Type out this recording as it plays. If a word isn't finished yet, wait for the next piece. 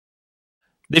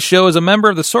This show is a member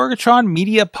of the Sorgatron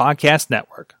Media Podcast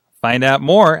Network. Find out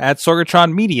more at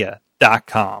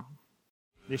sorgatronmedia.com.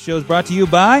 This show is brought to you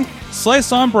by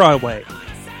Slice on Broadway.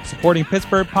 Supporting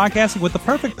Pittsburgh podcasting with the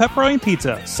perfect pepperoni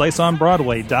pizza,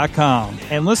 sliceonbroadway.com.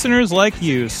 And listeners like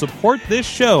you, support this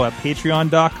show at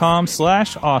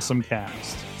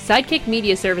patreon.com/awesomecast. Sidekick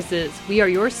Media Services. We are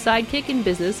your sidekick in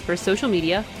business for social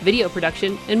media, video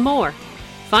production, and more.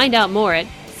 Find out more at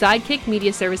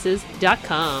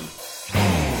sidekickmediaservices.com.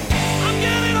 I'm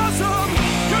getting awesome,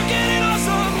 you're getting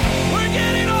awesome, we're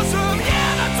getting awesome,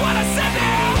 yeah, that's what I said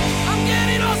now. I'm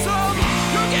getting awesome,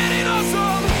 you're getting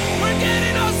awesome, we're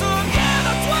getting awesome, yeah,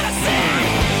 that's what I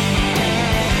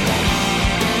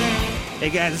said. Hey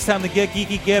guys, it's time to get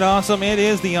geeky, get awesome. It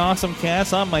is the Awesome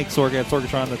Cast. I'm Mike Sorg at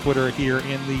Sorgatron on the Twitter here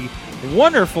in the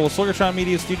wonderful Sorgatron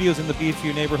Media Studios in the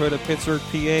Beachview neighborhood of Pittsburgh,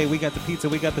 PA. We got the pizza,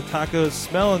 we got the tacos,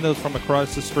 smelling those from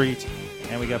across the street.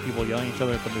 And we got people yelling at each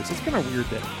other at the moose. It's been a weird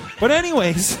day. But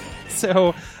anyways,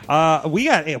 so we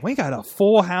got a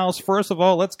full house. First of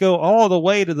all, let's go all the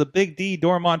way to the Big D,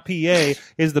 Dormont, PA.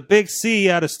 Is the Big C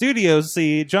out of Studio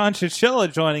C, John Chichilla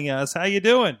joining us. How you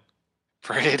doing?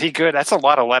 Pretty good. That's a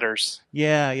lot of letters.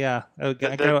 Yeah. I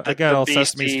got all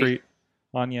Sesame Street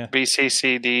on you.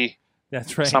 BCCD.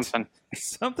 That's right. Something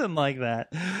like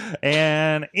that.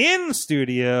 And in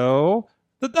studio,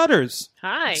 the Dutters.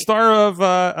 Hi. Star of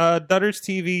Dutters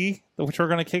TV, which we're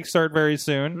going to kickstart very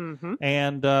soon. Mm-hmm.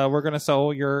 And we're going to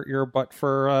sell your butt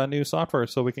for new software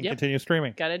so we can continue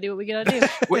streaming. Gotta do what we gotta do.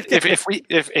 if we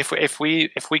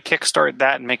kickstart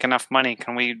that and make enough money,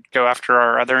 can we go after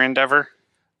our other endeavor?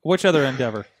 Which other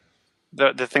endeavor?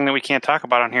 The thing that we can't talk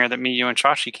about on here that me, you, and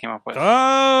Chachi came up with.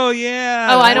 Oh, yeah.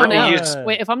 Oh, I don't know. Yeah.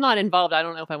 Wait, if I'm not involved, I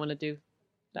don't know if I want to do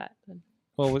that.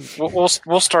 Well,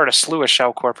 We'll start a slew of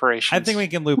shell corporations. I think we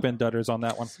can loop in Dutters on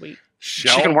that one. Sweet.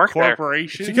 Shell She can work there.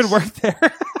 corporations. She could work there.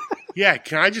 Yeah,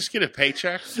 can I just get a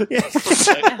paycheck?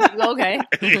 Okay.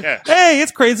 Yeah. Hey,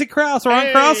 it's Crazy Kraus.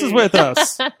 Ron Kraus is with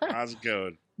us. How's it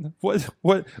going?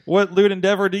 What loot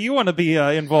endeavor do you want to be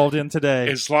involved in today?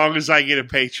 As long as I get a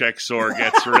paycheck, Sorg,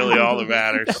 that's really all that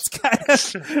matters.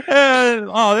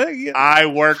 I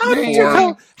work How did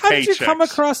you come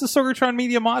paychecks. across the Sorgatron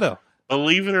Media motto?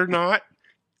 Believe it or not,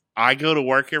 I go to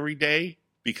work every day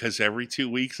because every 2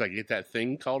 weeks I get that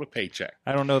thing called a paycheck.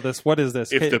 I don't know this. What is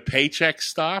this? If the paycheck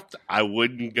stopped, I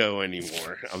wouldn't go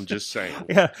anymore. I'm just saying.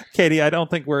 Yeah, Katie, I don't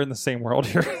think we're in the same world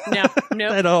here. No.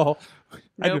 At all.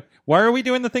 Nope. Why are we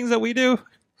doing the things that we do?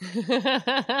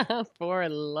 For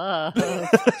love.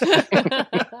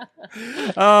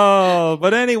 Oh,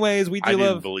 but anyways, we I do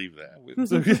didn't love. believe that.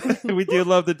 We do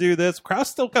love to do this. Kraus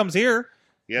still comes here.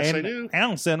 Yes, and I do. I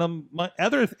don't send him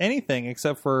anything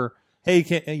except for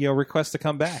hey, request to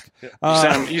come back.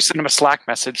 You send him a Slack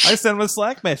message. I send him a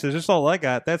Slack message. That's all I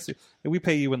got. We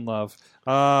pay you in love,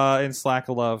 in Slack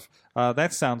love.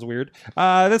 That sounds weird.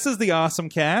 This is the Awesome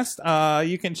Cast.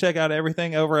 You can check out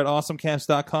everything over at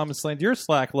awesomecast.com and send your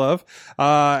Slack love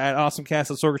at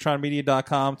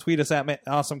awesomecast@sorgatronmedia.com. Tweet us at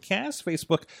awesomecast,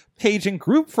 Facebook page and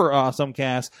group for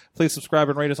Awesomecast. Please subscribe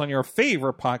and rate us on your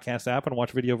favorite podcast app and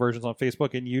watch video versions on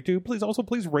Facebook and YouTube. Please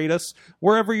rate us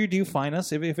wherever you do find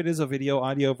us, if it is a video,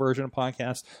 audio version of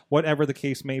podcast, whatever the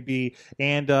case may be.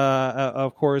 And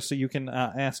of course, you can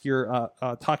ask your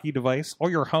talkie device or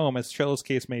your home, as Cello's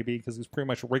case may be, because it's pretty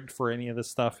much rigged for any of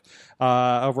this stuff,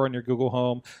 over on your Google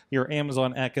Home, your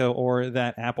Amazon Echo, or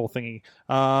that Apple thingy.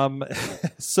 And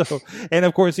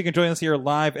of course, you can join us here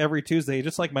live every Tuesday,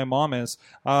 just like my mom is,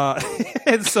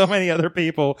 and so many other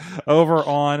people over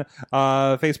on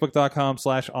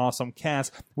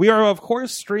Facebook.com/AwesomeCast. We are, of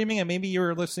course, streaming, and maybe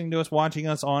you're listening to us, watching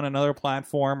us on another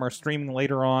platform or streaming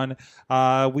later on.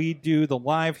 We do the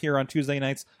live here on Tuesday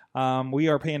nights. We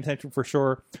are paying attention for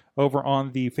sure over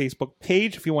on the Facebook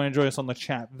page if you want to join us on the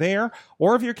chat there.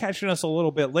 Or if you're catching us a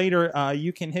little bit later,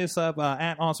 you can hit us up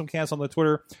at AwesomeCast on the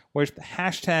Twitter with the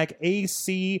hashtag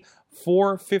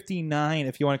AC459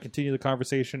 if you want to continue the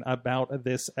conversation about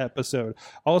this episode.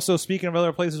 Also, speaking of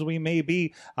other places we may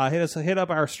be, hit up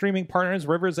our streaming partners,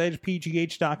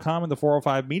 riversedgepgh.com and the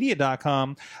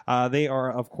 405media.com. They are,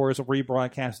 of course,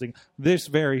 rebroadcasting this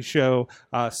very show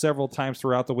several times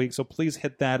throughout the week, so please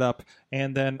hit that up,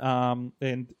 and then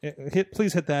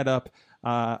please hit that up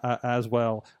as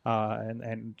well,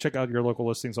 and check out your local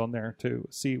listings on there to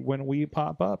see when we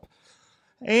pop up.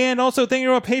 And also, thank you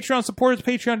to our Patreon supporters,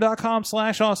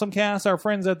 patreon.com/awesomecast, our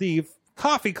friends at the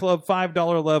Coffee Club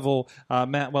 $5 level,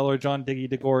 Matt Weller, John Diggy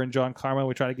DeGore, and John Carmen.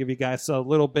 We try to give you guys a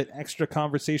little bit extra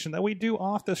conversation that we do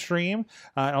off the stream.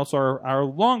 And also our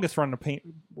longest running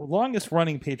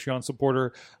Patreon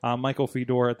supporter, Michael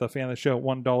Fedor at the Fan of the Show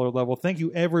 $1 level. Thank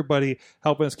you, everybody,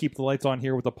 helping us keep the lights on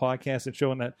here with the podcast and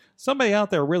showing that somebody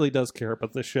out there really does care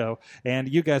about this show. And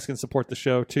you guys can support the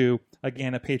show too,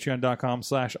 again, at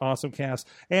patreon.com/awesomecast,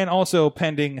 and also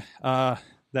pending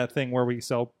that thing where we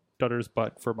sell Dutter's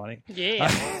butt for money. Yeah.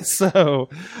 So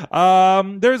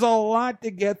there's a lot to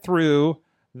get through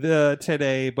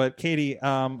today, but Katie,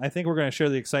 I think we're going to share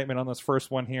the excitement on this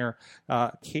first one here.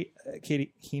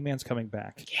 Katie, He-Man's coming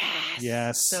back.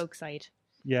 Yes. So excited.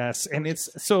 Yes, and it's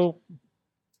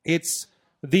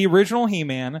the original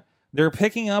He-Man. They're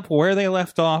picking up where they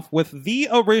left off with the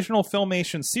original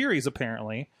Filmation series,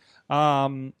 apparently,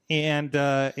 and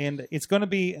it's going to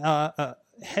be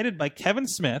headed by Kevin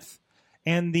Smith,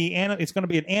 and it's going to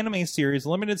be an anime series,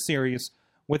 limited series,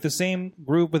 with the same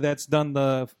group that's done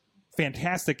the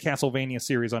fantastic Castlevania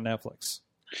series on Netflix.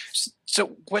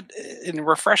 So, and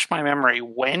refresh my memory.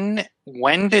 When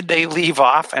did they leave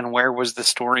off, and where was the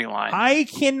storyline? I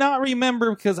cannot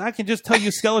remember because I can just tell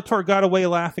you Skeletor got away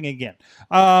laughing again.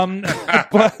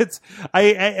 But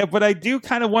I do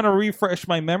kind of want to refresh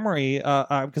my memory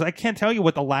because I can't tell you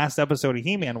what the last episode of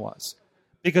He-Man was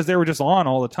because they were just on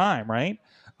all the time, right?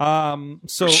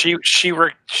 So She-Ra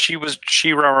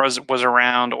was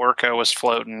around. Orko was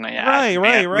floating. Right.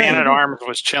 Man at Arms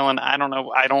was chilling. I don't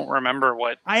know. I don't remember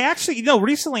what. I actually,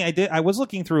 recently I was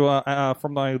looking through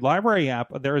from my library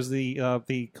app. There is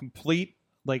the complete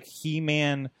like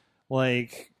He-Man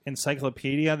like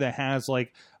encyclopedia that has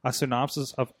like a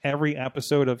synopsis of every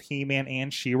episode of He-Man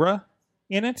and She-Ra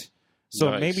in it. So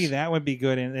Nice. maybe that would be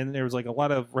good, and there was like a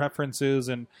lot of references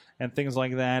and things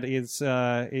like that. It's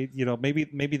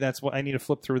maybe that's what I need to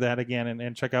flip through that again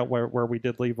and check out where we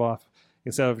did leave off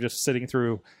instead of just sitting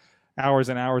through hours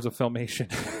and hours of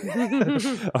filmation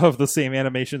of the same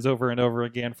animations over and over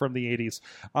again from the 80s.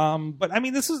 But I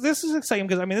mean, this is exciting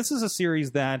because this is a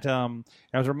series that I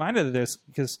was reminded of this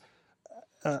because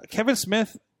Kevin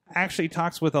Smith actually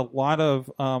talks with a lot of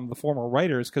the former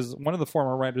writers, because one of the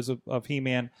former writers of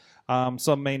He-Man,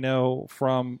 some may know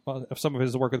from some of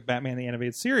his work with Batman the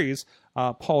Animated Series,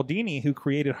 Paul Dini, who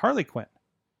created Harley Quinn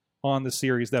on the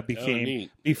series that became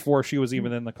before she was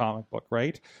even in the comic book,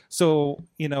 right? So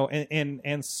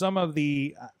and some of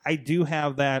the I do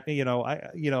have that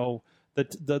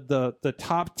the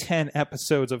top 10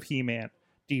 episodes of He-Man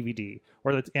DVD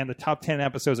and the top 10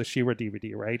 episodes of She-Ra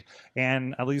DVD, right?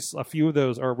 And at least a few of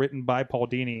those are written by Paul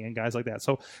Dini and guys like that.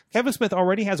 So Kevin Smith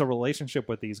already has a relationship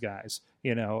with these guys,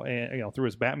 through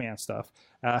his Batman stuff.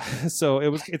 So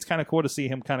it's kind of cool to see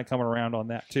him kind of coming around on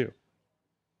that too.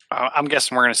 I'm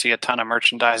guessing we're going to see a ton of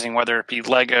merchandising, whether it be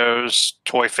Legos,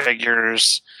 toy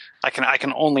figures. I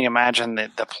can only imagine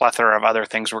the plethora of other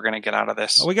things we're going to get out of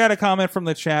this. We got a comment from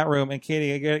the chat room, and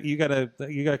Katie, you got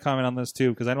to comment on this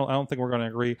too, because I don't think we're going to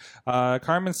agree.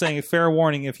 Carmen's saying, fair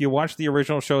warning: if you watch the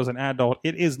original show as an adult,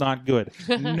 it is not good.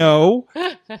 No,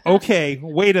 okay,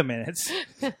 wait a minute.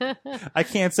 I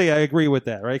can't say I agree with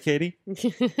that, right, Katie?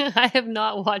 I have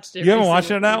not watched it. You haven't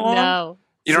watched it that long? No.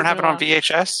 You don't have it on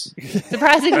VHS?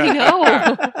 Surprisingly,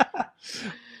 no.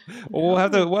 We'll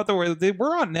have to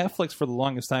we're on Netflix for the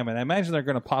longest time, and I imagine they're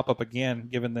going to pop up again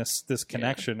given this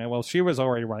connection. Yeah. And well, she was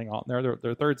already running on there.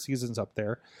 Their third season's up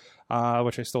there,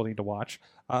 which I still need to watch.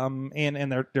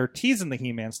 And they're teasing the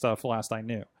He-Man stuff. Last I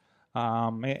knew,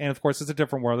 and of course it's a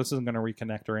different world. This isn't going to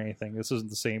reconnect or anything. This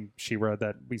isn't the same She-Ra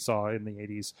that we saw in the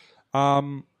 80s,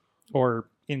 or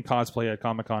in cosplay at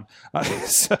Comic-Con.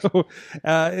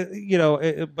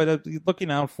 But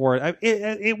looking out for it,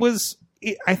 it was.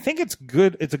 I think it's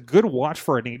good. It's a good watch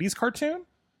for an 80s cartoon.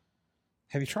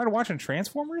 Have you tried watching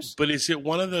Transformers? But is it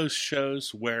one of those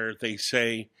shows where they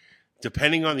say,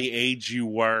 depending on the age you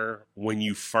were when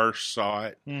you first saw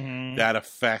it, that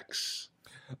affects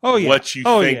what you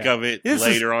think of it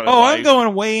later on in life? I'm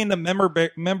going way into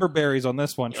member berries on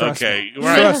this one. Trust me.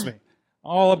 Right. Trust me.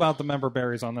 All about the member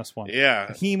berries on this one.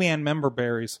 Yeah. He-Man member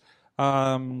berries.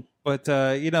 But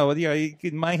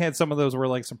in my head, some of those were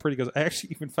like some pretty good. I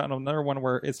actually even found another one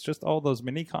where it's just all those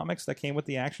mini comics that came with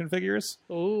the action figures.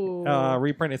 Ooh.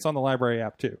 Reprint. It's on the library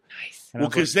app too. Nice. Well,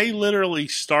 because they literally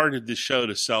started the show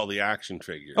to sell the action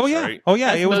figures. Oh yeah. Right? Oh yeah.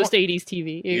 That's it was most 80s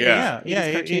TV. Yeah.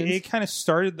 It kind of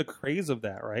started the craze of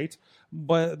that, right?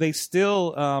 But they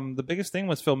still, the biggest thing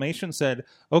was Filmation said,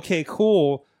 okay,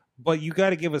 cool, but you got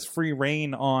to give us free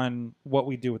reign on what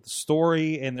we do with the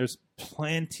story. And there's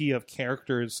plenty of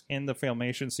characters in the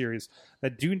Filmation series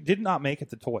that did not make it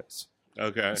to toys.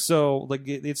 Okay. So like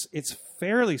it's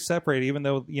fairly separated, even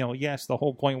though yes, the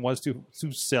whole point was to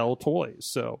sell toys.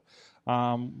 So,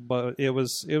 but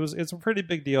it's a pretty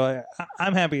big deal.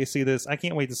 I'm happy to see this. I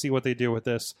can't wait to see what they do with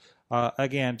this.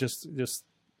 Again, just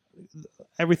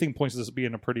everything points to this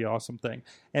being a pretty awesome thing.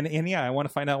 And yeah, I want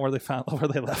to find out where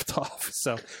they left off.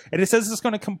 So, and it says it's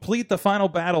going to complete the final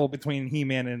battle between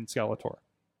He-Man and Skeletor.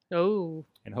 Oh,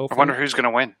 and hopefully, I wonder who's going to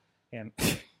win. And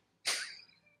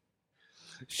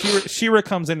She-Ra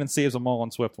comes in and saves them all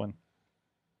in Swiftwind.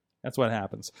 That's what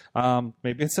happens.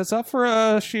 Maybe it sets up for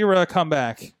a She-Ra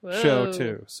comeback show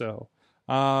too. So,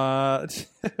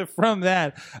 from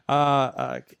that,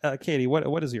 Katie,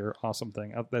 what is your awesome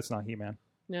thing? That's not He-Man.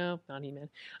 No, not He-Man.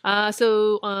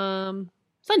 So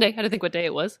Sunday, I had to think what day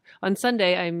it was. On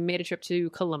Sunday, I made a trip to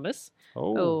Columbus,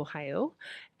 Ohio,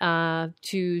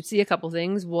 to see a couple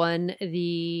things. One,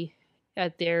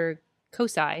 at their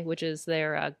COSI, which is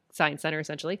their science center,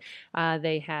 essentially,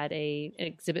 they had an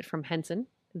exhibit from Henson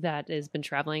that has been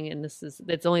traveling, and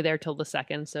it's only there till the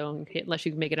 2nd, so unless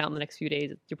you can make it out in the next few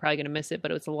days, you're probably going to miss it.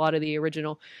 But it's a lot of the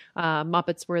original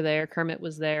Muppets were there, Kermit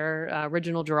was there,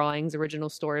 original drawings, original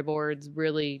storyboards,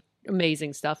 really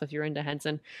amazing stuff if you're into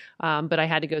Henson. But I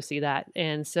had to go see that,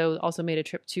 and so also made a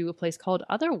trip to a place called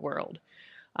Otherworld.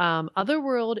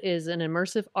 Otherworld is an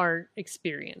immersive art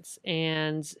experience,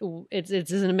 and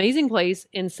it's an amazing place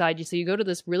inside you. So you go to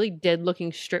this really dead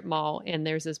looking strip mall, and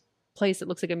there's this place that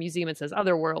looks like a museum. It says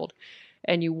Otherworld,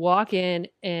 and you walk in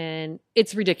and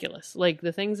it's ridiculous. Like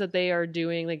the things that they are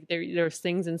doing, like there's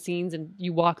things and scenes, and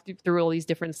you walk through all these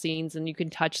different scenes and you can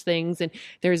touch things, and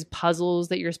there's puzzles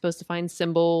that you're supposed to find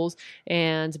symbols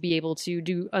and be able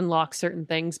to unlock certain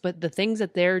things. But the things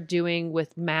that they're doing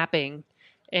with mapping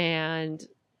and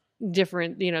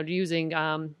different, using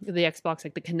the Xbox,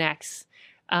 like the Kinects,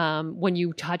 when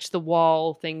you touch the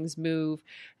wall, things move.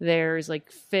 There's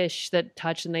like fish that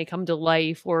touch and they come to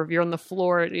life, or if you're on the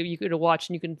floor, you could watch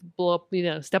and you can blow up,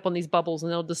 step on these bubbles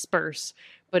and they'll disperse.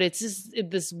 But it's just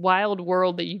this wild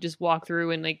world that you just walk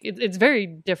through, and like it's very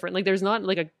different. Like there's not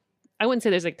like I wouldn't say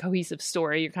there's a cohesive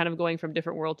story. You're kind of going from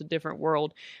different world to different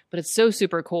world, but it's so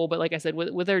super cool. But like I said,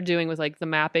 what they're doing with like the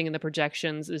mapping and the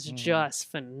projections is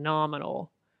just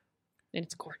phenomenal. And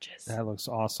it's gorgeous. That looks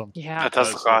awesome. Yeah, that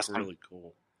does look awesome. Really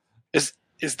cool.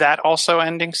 Is that also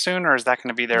ending soon, or is that going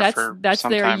to be there for that's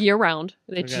some their time? year round?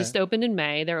 It just opened in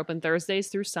May. They're open Thursdays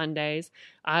through Sundays.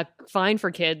 Fine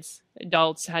for kids.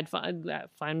 Adults had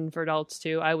fun for adults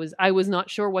too. I was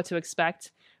not sure what to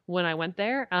expect when I went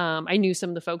there. I knew some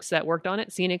of the folks that worked on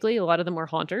it scenically. A lot of them were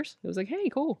haunters. It was like, hey,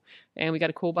 cool. And we got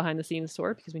a cool behind the scenes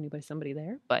tour because we knew by somebody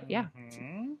there. But yeah,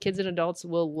 kids and adults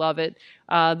will love it.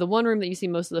 The one room that you see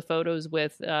most of the photos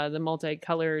with, the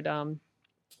multicolored,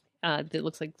 that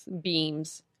looks like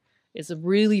beams, is a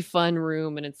really fun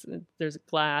room, and there's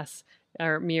glass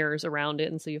or mirrors around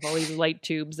it. And so you have all these light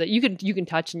tubes that you can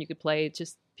touch and you could play. It's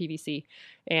just PVC.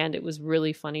 And it was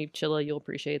really funny. Chilla, you'll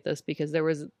appreciate this, because there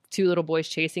was 2 little boys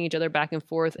chasing each other back and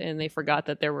forth, and they forgot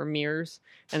that there were mirrors,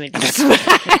 and they just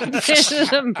smacked into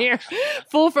the mirror.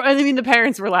 The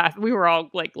parents were laughing. We were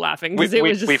all like laughing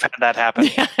because we've had that happen.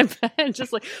 Yeah,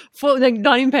 just like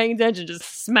not even paying attention,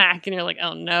 just smack, and you're like,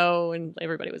 oh no, and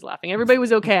everybody was laughing. Everybody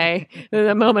was okay in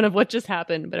the moment of what just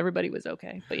happened, but everybody was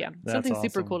okay. But yeah, something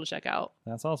super cool to check out.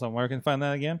 That's awesome. Where can you find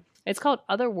that again? It's called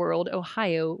Otherworld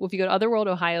Ohio. If you go to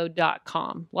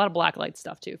otherworldohio.com, a lot of blacklight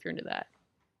stuff too, if you're into that.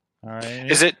 All right.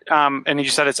 Is it? And you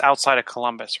said it's outside of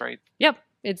Columbus, right? Yep.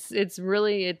 It's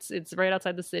right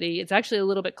outside the city. It's actually a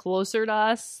little bit closer to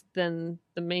us than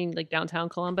the main like downtown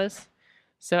Columbus.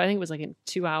 So I think it was like in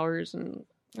 2 hours and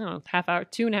I don't know,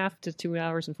 2.5 to 2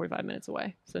 hours and 45 minutes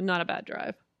away. So not a bad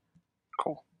drive.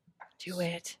 Cool. Do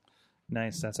it.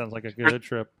 Nice. That sounds like a good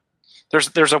trip.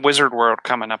 There's a Wizard World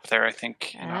coming up there, I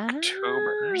think, in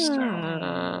October. So.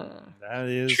 That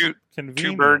is convenient.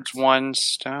 2 birds, 1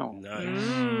 stone.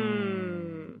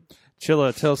 Nice.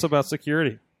 Chilla, tell us about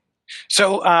security.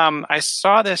 So I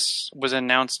saw this was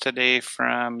announced today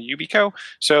from Yubico.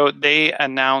 So they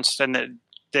announced, and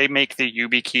they make the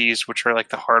YubiKeys, which are like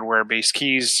the hardware-based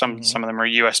keys. Some of them are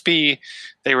USB.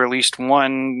 They released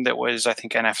one that was, I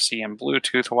think, NFC and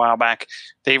Bluetooth a while back.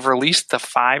 They've released the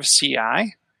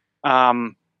 5CI.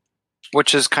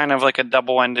 Which is kind of like a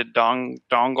double-ended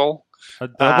dongle. A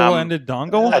double-ended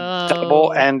dongle? A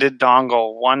double-ended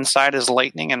dongle. One side is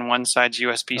Lightning and one side's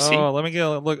USB-C. Oh, let me get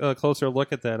a closer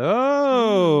look at that.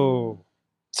 Oh!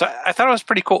 So I thought it was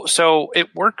pretty cool. So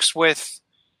it works with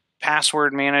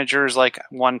password managers like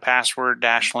 1Password,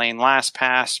 Dashlane,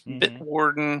 LastPass,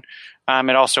 Bitwarden.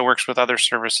 It also works with other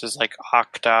services like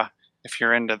Okta, if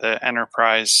you're into the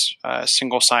enterprise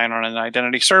single sign-on and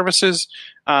identity services.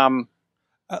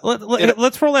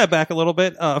 Let's roll that back a little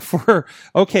bit. I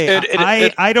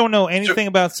don't know anything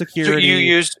about security. Do you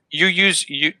use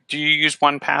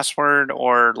 1Password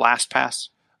or LastPass?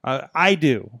 I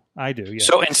do. Yes.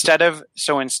 So instead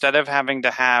of having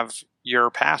to have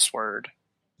your password,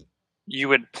 you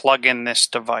would plug in this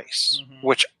device,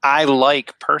 which I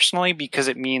like personally because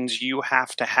it means you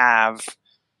have to have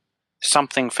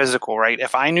something physical, right?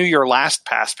 If I knew your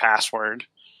LastPass password,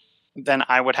 then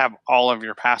I would have all of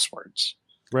your passwords.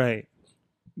 Right.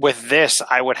 With this,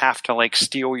 I would have to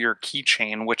steal your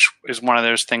keychain, which is one of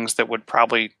those things that would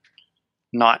probably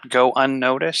not go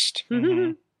unnoticed.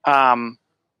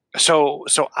 So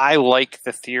I like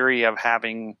the theory of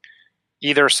having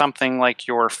either something like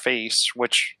your face,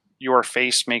 which your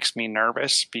face makes me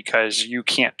nervous because you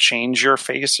can't change your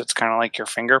face. It's kind of like your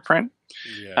fingerprint.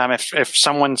 Yeah. If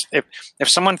someone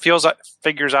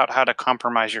figures out how to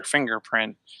compromise your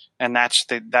fingerprint, and that's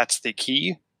the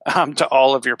key to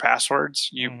all of your passwords,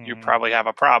 you probably have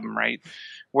a problem, right?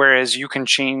 Whereas you can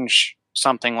change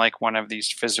something like one of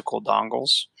these physical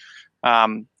dongles,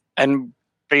 and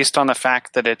based on the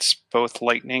fact that it's both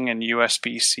Lightning and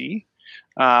USB-C,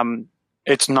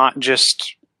 it's not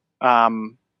just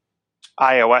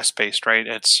iOS based, right?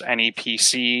 It's any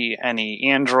PC,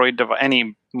 any Android device,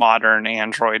 any modern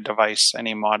Android device,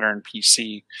 any modern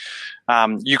PC.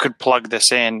 You could plug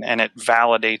this in and it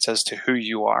validates as to who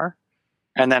you are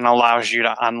and then allows you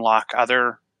to unlock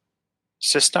other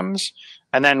systems.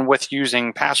 And then with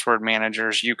using password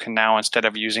managers, you can now, instead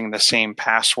of using the same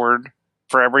password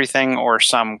for everything or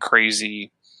some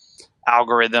crazy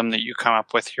algorithm that you come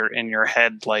up with in your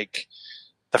head, like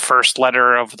the first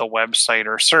letter of the website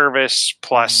or service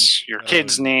plus your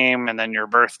kid's name and then your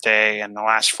birthday and the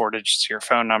last 4 digits of your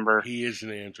phone number. He is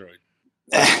an Android.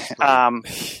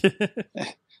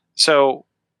 So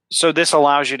this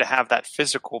allows you to have that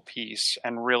physical piece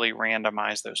and really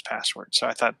randomize those passwords. So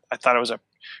I thought it was a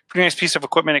pretty nice piece of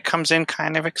equipment. It comes in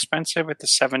kind of expensive at the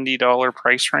 $70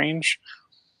 price range,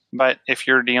 but if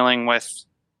you're dealing with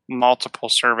multiple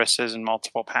services and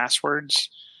multiple passwords,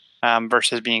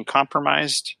 versus being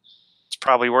compromised, it's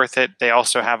probably worth it. They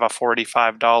also have a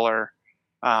 $45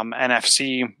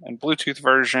 NFC and Bluetooth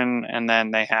version, and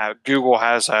then Google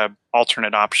has a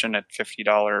alternate option at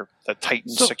 $50, the Titan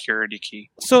security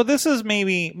key. So this is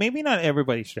maybe not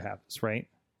everybody should have this, right?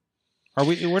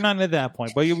 We're not at that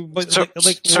point, but here's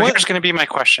going to be my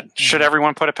question: should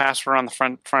everyone put a password on the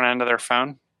front end of their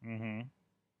phone? Mm-hmm.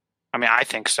 I mean, I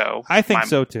think so. I think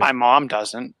so too. My mom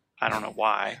doesn't. I don't know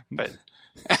why, but.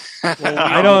 Well,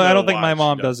 I don't think my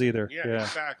mom does either. Yeah,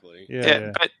 exactly.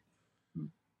 Yeah. But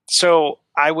so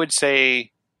I would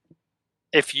say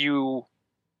if you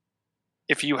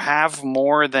have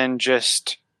more than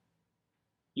just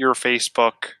your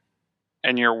Facebook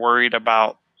and you're worried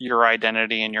about your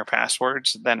identity and your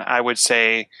passwords, then I would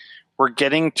say we're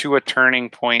getting to a turning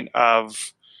point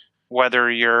of whether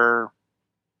you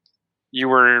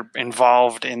were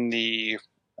involved in the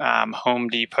Home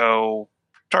Depot,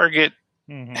 Target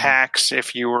hacks,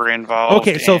 if you were involved.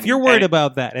 Okay, so if you're worried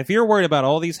about that, if you're worried about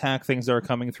all these hack things that are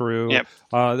coming through,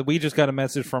 we just got a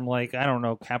message from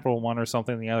Capital One or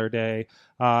something the other day,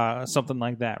 something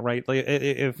like that, right? Like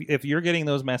if you're getting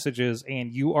those messages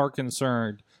and you are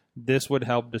concerned, this would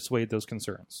help dissuade those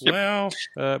concerns. Well,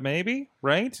 maybe,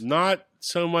 right? Not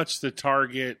so much the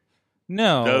Target,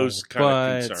 those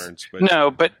kind of concerns,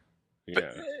 but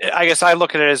But I guess I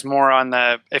look at it as more on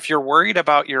if you're worried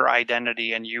about your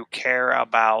identity and you care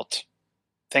about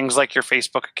things like your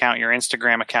Facebook account, your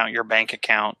Instagram account, your bank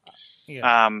account,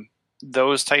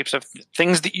 those types of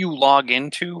things that you log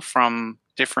into from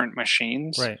different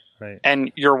machines. Right.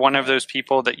 And you're one of those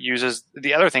people that uses,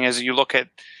 the other thing is you look at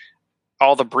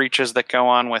all the breaches that go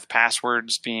on with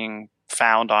passwords being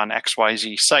found on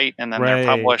XYZ site and then they're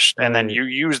published and then you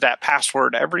use that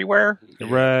password everywhere.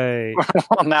 Right.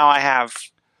 Well, now I have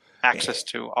access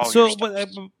to all your stuff. But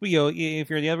if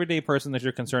you're the everyday person that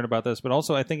you're concerned about this, but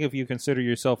also I think if you consider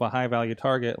yourself a high value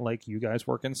target, like you guys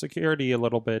work in security a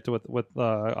little bit with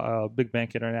Big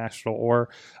Bank International, or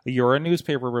you're a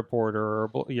newspaper reporter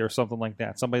or something like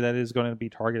that, somebody that is going to be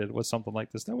targeted with something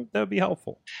like this, that would be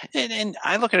helpful. And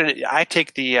I look at it, I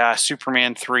take the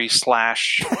Superman 3 /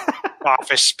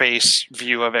 Office Space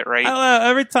view of it, right?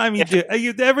 Every time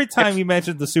you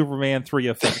mention the Superman 3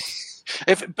 effect.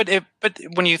 But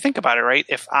when you think about it, right?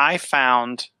 If I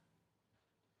found,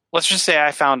 let's just say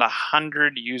I found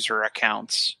 100 user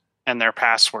accounts and their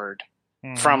password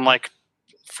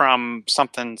from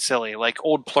something silly like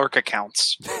old Plurk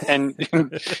accounts, and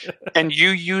and you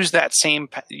use that same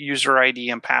user ID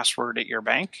and password at your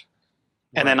bank,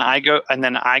 and then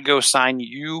I go sign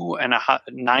you and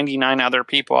 99 other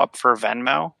people up for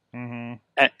Venmo, and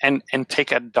take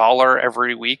 $1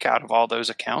 every week out of all those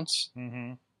accounts.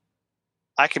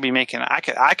 I could be making.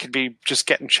 I could be just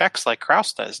getting checks like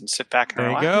Kraus does and sit back and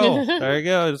relax. There you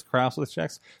go. Just Kraus with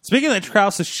checks. Speaking of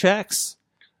Kraus's checks,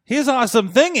 his awesome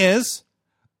thing is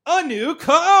a new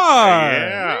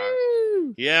car.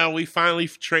 Yeah, we finally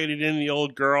traded in the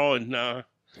old girl, and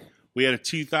we had a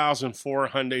 2004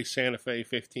 Hyundai Santa Fe,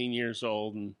 15 years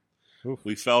old, and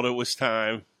we felt it was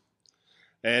time.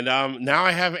 And now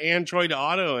I have Android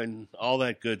Auto and all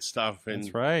that good stuff. And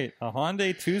that's right. A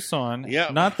Hyundai Tucson.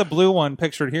 Yeah. Not the blue one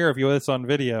pictured here if you it's on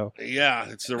video. Yeah,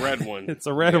 it's the red one. It's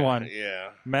a red one. Yeah.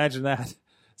 Imagine that.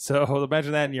 So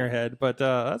imagine that in your head. But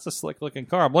that's a slick-looking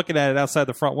car. I'm looking at it outside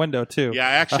the front window, too. Yeah,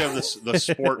 I actually have the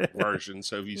sport version.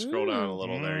 So if you scroll down a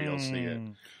little there, you'll see it.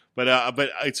 But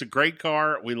it's a great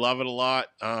car. We love it a lot.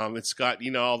 It's got,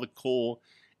 all the cool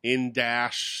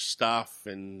in-dash stuff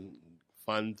and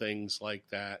fun things like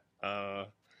that.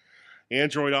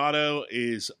 Android Auto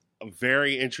is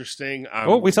very interesting.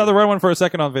 We saw the red one for a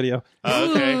second on video.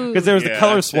 Okay. Because there was the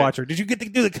color swatcher. Did you get to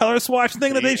do the color swatch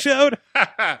thing that they showed?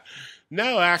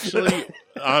 No, actually,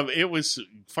 it was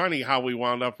funny how we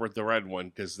wound up with the red one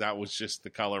because that was just the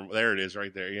color. There it is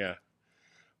right there, yeah.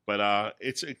 But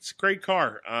it's a great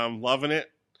car. I'm loving it.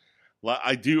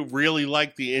 I do really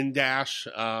like the in-dash.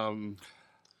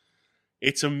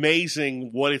 It's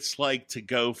amazing what it's like to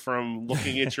go from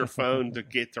looking at your phone to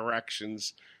get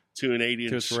directions to an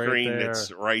 8-inch screen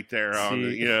that's right there.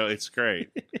 It's great.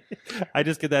 I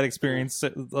just get that experience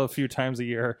a few times a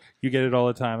year. You get it all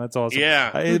the time. That's awesome.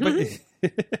 Yeah. Do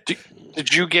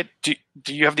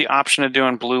you have the option of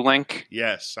doing Blue Link?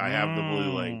 Yes, I have the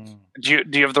Blue Link. Do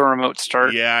you have the remote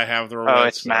start? Yeah, I have the remote start. Oh,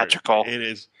 it's magical. It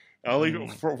is. Only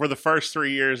for the first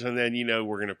 3 years, and then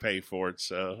we're going to pay for it.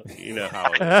 So you know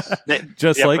how it is.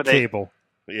 Just like cable.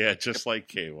 Yeah, just like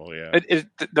cable. Yeah,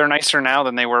 they're nicer now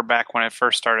than they were back when it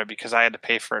first started because I had to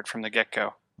pay for it from the get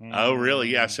go. Oh, really?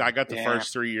 Yeah. So I got the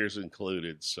first 3 years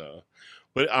included. So,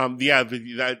 but from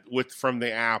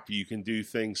the app, you can do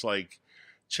things like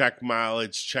check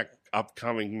mileage, check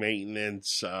upcoming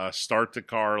maintenance, start the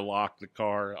car, lock the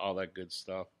car, all that good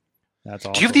stuff. That's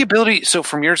awesome. Do you have the ability? So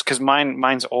from yours, because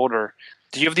mine's older.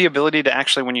 Do you have the ability to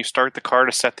actually, when you start the car,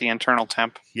 to set the internal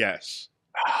temp? Yes.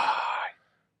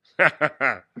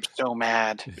 I'm so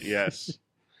mad. Yes.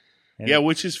 Yeah,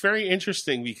 which is very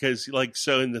interesting because,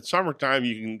 in the summertime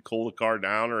you can cool the car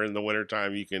down, or in the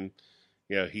wintertime you can,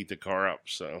 heat the car up.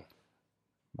 So.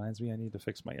 Reminds me, I need to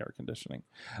fix my air conditioning.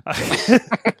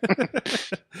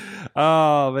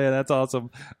 Oh man, that's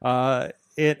awesome.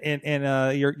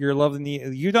 You're loving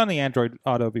you've done the Android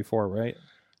Auto before, right?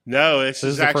 No, this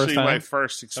is actually my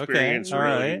first experience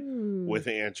with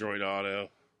Android Auto.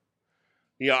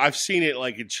 I've seen it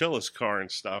like in Chilla's car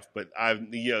and stuff, but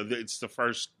it's the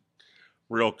first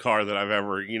real car that I've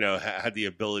ever, had the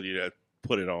ability to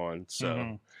put it on.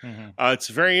 So it's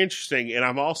very interesting. And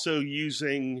I'm also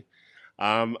using,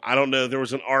 I don't know, there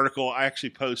was an article, I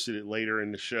actually posted it later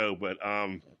in the show, but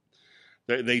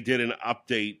they did an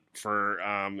update for,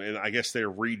 and I guess they're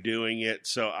redoing it.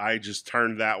 So I just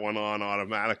turned that one on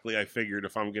automatically. I figured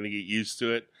if I'm going to get used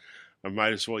to it, I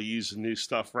might as well use the new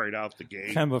stuff right out the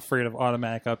gate. I'm afraid of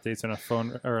automatic updates on a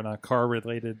phone or on a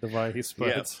car-related device. But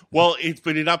it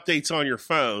updates on your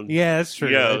phone. Yeah, that's true.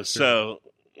 That's true.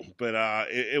 But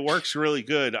it works really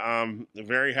good. I'm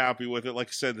very happy with it. Like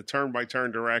I said, the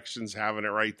turn-by-turn directions, having it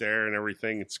right there and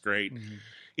everything, it's great. Mm-hmm.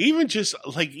 Even just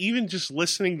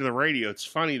listening to the radio, it's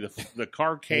funny. The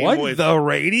car came with the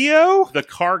radio. The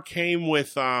car came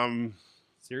with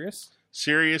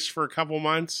Sirius for a couple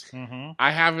months. Mm-hmm.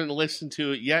 I haven't listened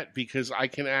to it yet because I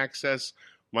can access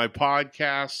my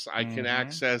podcasts. I can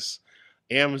access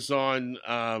Amazon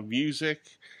Music.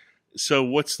 So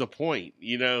what's the point?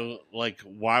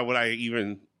 Why would I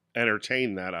even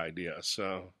entertain that idea?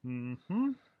 So,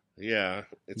 yeah,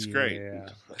 it's great.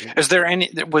 Was there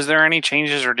any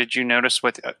changes, or did you notice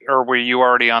or were you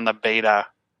already on the beta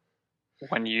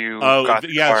when you got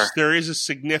the car? There is a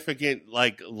significant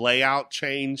layout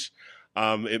change.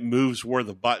 It moves where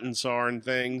the buttons are and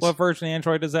things. What version of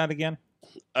Android is that again?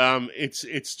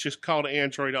 It's just called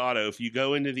Android Auto. If you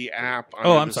go into the app,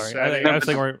 I'm sorry. I was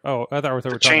thinking. I thought we were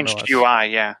talking changed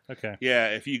UI. Yeah. Okay. Yeah.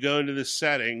 If you go into the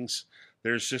settings,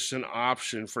 there's just an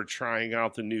option for trying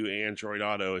out the new Android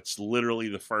Auto. It's literally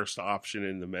the first option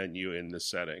in the menu in the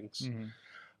settings. Mm-hmm.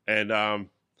 And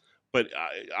but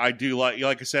I do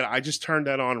like I said, I just turned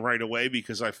that on right away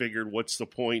because I figured, what's the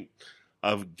point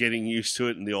of getting used to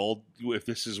it if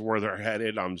this is where they're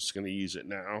headed, I'm just going to use it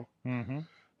now.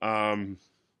 Mm-hmm.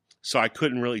 So I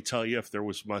couldn't really tell you if there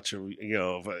was much of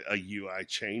a UI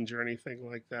change or anything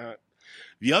like that.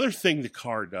 The other thing the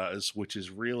car does, which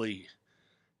is really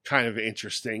kind of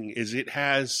interesting, is it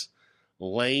has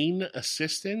lane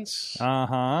assistance.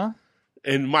 Uh-huh.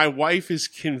 And my wife is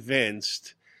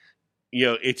convinced,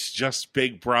 it's just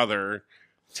Big Brother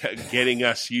getting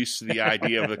us used to the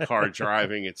idea of the car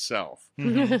driving itself.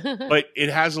 Mm-hmm. But it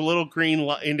has a little green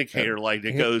indicator light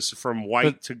that goes from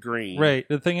white to green. Right.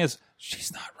 The thing is,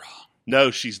 she's not wrong.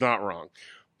 No, she's not wrong.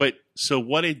 But so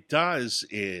what it does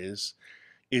is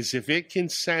if it can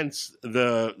sense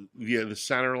the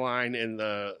center line and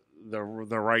the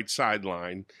right side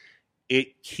line,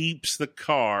 it keeps the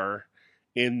car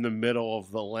in the middle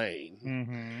of the lane.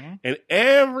 Mm-hmm. And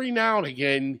every now and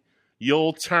again,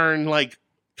 you'll turn like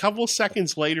a couple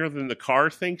seconds later than the car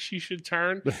thinks you should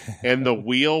turn, and the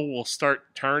wheel will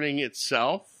start turning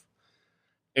itself.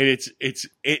 And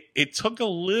it took a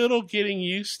little getting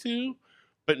used to,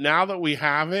 but now that we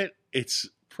have it, it's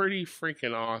pretty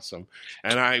freaking awesome.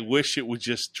 And I wish it would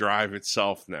just drive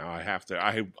itself now.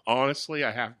 I honestly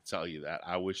have to tell you that.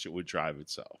 I wish it would drive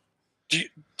itself.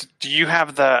 Do you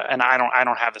have and I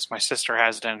don't have this, my sister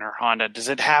has it in her Honda. Does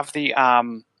it have the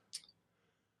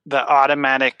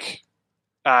automatic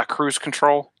cruise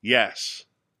control? Yes.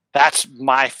 That's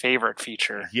my favorite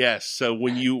feature. Yes. So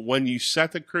when you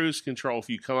set the cruise control, if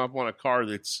you come up on a car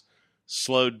that's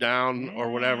slowed down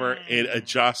or whatever, it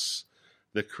adjusts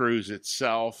the cruise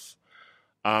itself.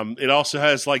 It also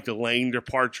has like the lane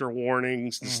departure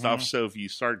warnings and stuff. So if you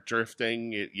start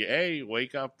drifting, hey,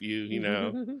 wake up,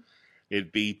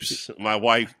 it beeps. My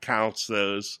wife counts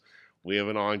those. We have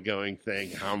an ongoing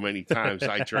thing. How many times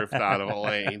I drift out of a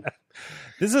lane?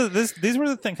 These were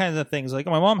the kinds of things like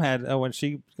my mom had when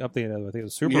she updated. I think it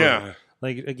was Subaru. Yeah.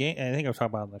 Like again, I think I was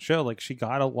talking about on the show. Like she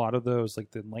got a lot of those,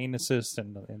 like the lane assist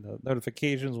and the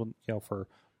notifications when for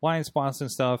blind spots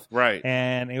and stuff. Right.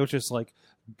 And it was just like,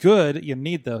 good, you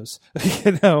need those.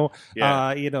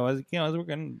 Yeah. As we're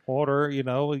getting older,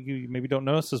 you maybe don't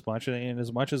notice as much, and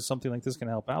as much as something like this can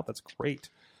help out, that's great.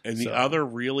 And the other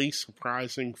really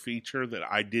surprising feature that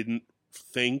I didn't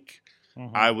think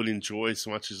I would enjoy as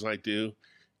much as I do,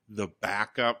 the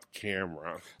backup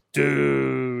camera.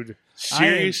 Dude.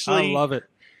 Seriously. I love it.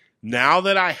 Now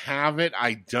that I have it,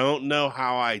 I don't know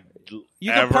how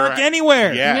you can park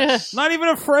anywhere. Yes. Not even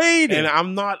afraid. And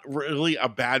I'm not really a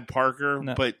bad parker,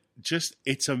 but just,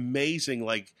 it's amazing.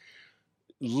 Like,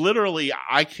 literally,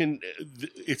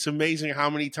 it's amazing how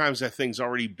many times that thing's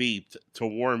already beeped to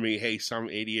warn me, hey, some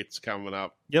idiot's coming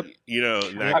up. Yep.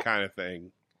 That kind of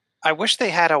thing. I wish they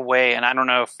had a way, and I don't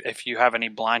know if you have any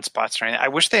blind spots or anything. I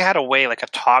wish they had a way, like a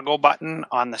toggle button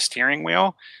on the steering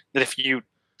wheel, that if you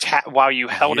while you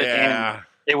held it in,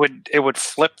 it would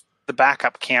flip the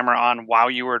backup camera on while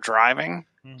you were driving.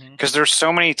 Because there's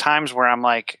so many times where I'm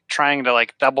like trying to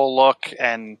like double look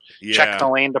and check the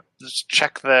lane to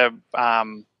check the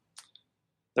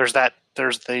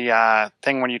there's the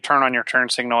thing when you turn on your turn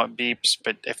signal, it beeps,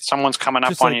 but if someone's coming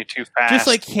up on you too fast, just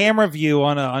like camera view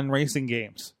on racing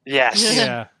games. Yes.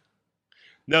 Yeah.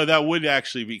 No, that would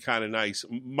actually be kind of nice.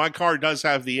 My car does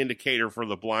have the indicator for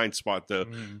the blind spot, though.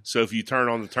 So if you turn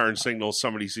on the turn signal,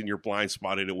 somebody's in your blind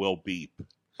spot, and it will beep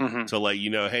to let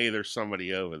you know, hey, there's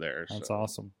somebody over there. That's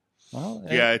awesome. Well,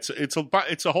 yeah,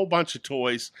 it's a whole bunch of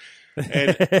toys,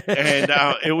 and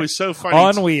it was so funny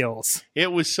on wheels.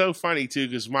 It was so funny too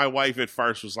because my wife at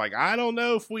first was like, I don't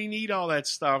know if we need all that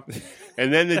stuff,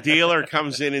 and then the dealer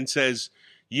comes in and says,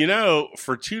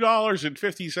 for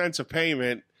 $2.50 a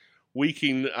payment, we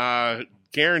can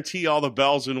guarantee all the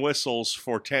bells and whistles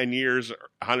for 10 years,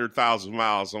 100,000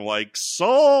 miles. I'm like,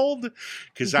 sold,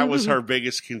 because that was her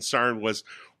biggest concern was,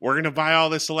 we're going to buy all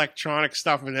this electronic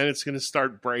stuff and then it's going to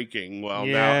start breaking. Well,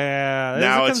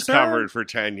 now it's covered for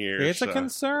 10 years. It's a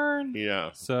concern. Yeah.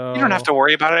 So you don't have to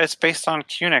worry about it. It's based on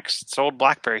QNX. It's old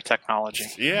BlackBerry technology.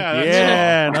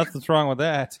 Yeah. Nothing's wrong with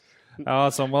that.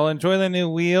 Awesome. Well, enjoy the new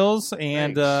wheels.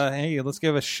 And hey, let's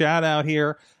give a shout out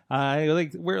here.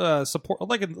 We're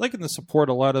liking to support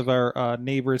a lot of our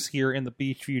neighbors here in the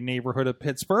Beachview neighborhood of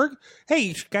Pittsburgh. Hey,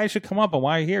 you guys should come up, and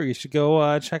while you're here, you should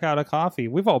go check out a coffee.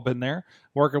 We've all been there,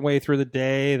 working way through the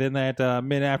day. Then that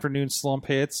mid-afternoon slump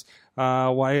hits.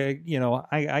 I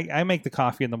make the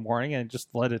coffee in the morning and just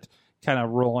let it kind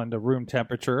of roll into room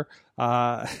temperature.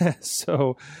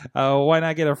 So why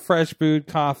not get a fresh brewed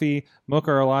coffee,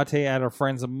 mocha or latte at our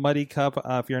friends of Muddy Cup?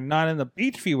 If you're not in the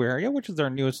Beachview area, which is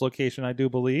our newest location, I do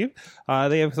believe,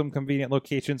 they have some convenient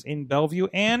locations in Bellevue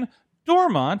and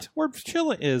Dormont, where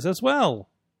Chilla is as well.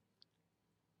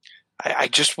 I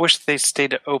just wish they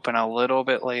stayed open a little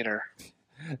bit later.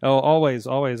 Oh, always.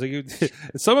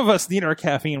 Some of us need our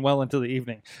caffeine well into the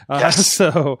evening. Yes.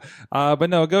 So, but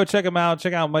no, go check them out.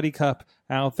 Check out Muddy Cup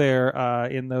out there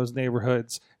in those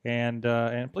neighborhoods, and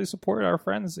please support our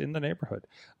friends in the neighborhood.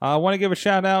 I want to give a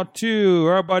shout out to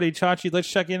our buddy Chachi. Let's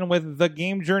check in with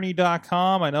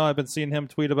thegamejourney.com. I know I've been seeing him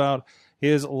tweet about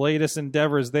his latest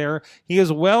endeavors there. He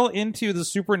is well into the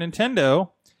Super Nintendo.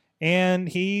 And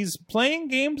he's playing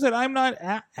games that I'm not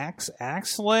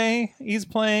actually. He's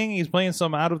playing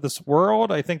some Out of This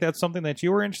World. I think that's something that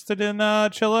you were interested in,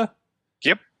 Chilla.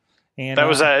 Yep. And I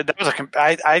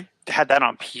had that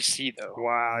on PC though.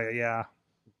 Wow, yeah.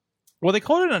 Well, they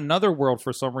called it Another World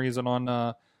for some reason on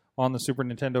the Super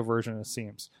Nintendo version, it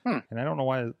seems. And I don't know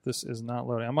why this is not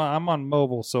loading. I'm on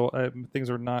mobile, so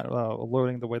things are not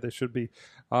loading the way they should be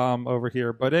over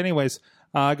here. But anyways,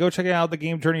 go check out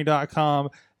thegamejourney.com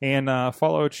and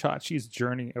follow Chachi's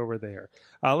journey over there.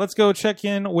 Let's go check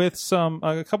in with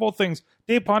a couple of things.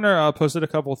 Dave Ponder posted a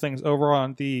couple of things over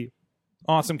on the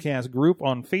Awesome Cast group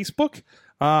on Facebook.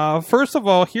 First of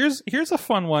all, here's a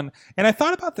fun one, and I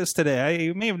thought about this today.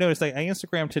 You may have noticed I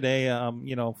Instagrammed today,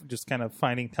 just kind of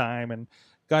finding time, and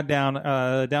got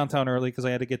downtown early because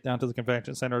I had to get down to the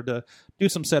convention center to do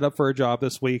some setup for a job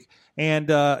this week. And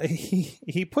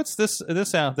he puts this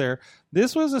out there.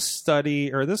 This was a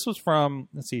study, or this was from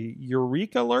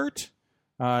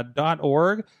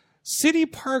EurekAlert.org. City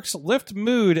parks lift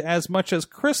mood as much as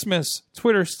Christmas,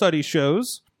 Twitter study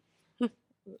shows.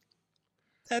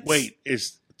 Wait,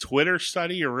 is Twitter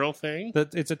study a real thing?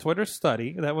 It's a Twitter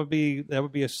study. That would be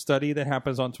a study that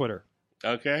happens on Twitter.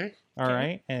 Okay. All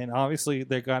right. And obviously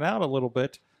they got out a little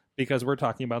bit because we're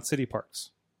talking about city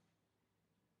parks.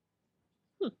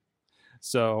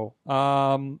 So,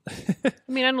 I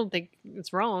mean, I don't think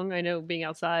it's wrong. I know being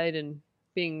outside and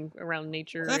being around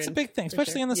nature. That's a big thing,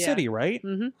 especially in the city, right?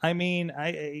 Mm-hmm. I mean,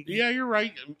 yeah, you're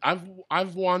right.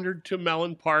 I've wandered to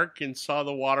Mellon Park and saw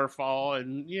the waterfall,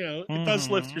 and it does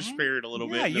lift your spirit a little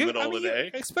bit in the middle of the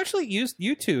day. Especially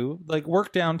you two, like,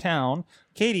 work downtown.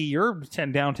 Katie, you're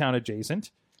downtown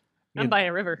adjacent. I'm by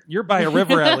a river. You're by a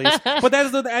river at least, but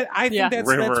I think that's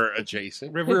river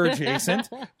adjacent. River adjacent,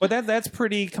 but that's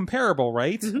pretty comparable,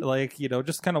 right? Mm-hmm. Like,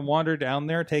 just kind of wander down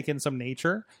there, take in some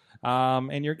nature.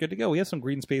 And you're good to go. We have some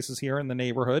green spaces here in the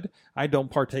neighborhood. I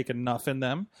don't partake enough in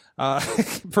them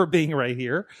for being right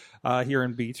here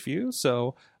in Beachview.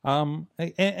 So,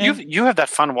 you have that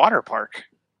fun water park.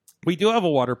 We do have a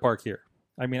water park here.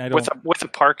 I mean, I don't with a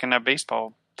park and a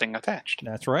baseball thing attached.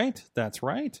 That's right.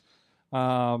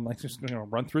 I just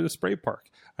run through the spray park.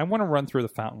 I want to run through the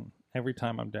fountain every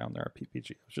time I'm down there at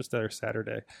PPG. I was just there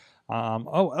Saturday.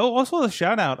 Also a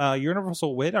shout out,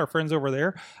 Universal Wit, our friends over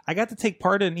there. I got to take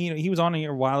part in, he was on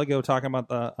here a while ago talking about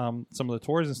the some of the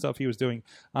tours and stuff he was doing.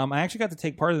 I actually got to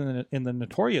take part in the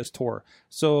Notorious tour.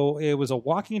 So it was a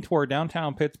walking tour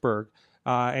downtown Pittsburgh,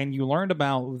 and you learned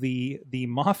about the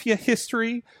mafia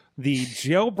history, the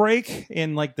jailbreak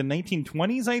in like the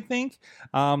 1920s, I think,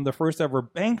 the first ever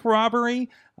bank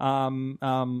robbery.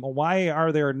 Why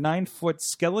are there 9-foot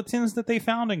skeletons that they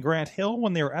found in Grant Hill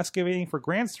when they were excavating for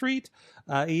Grant Street?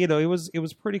 It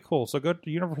was pretty cool. So go to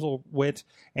Universal Wit,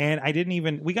 and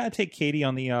we got to take Katie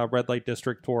on the Red Light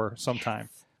District tour sometime.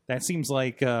 That seems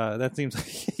like yeah,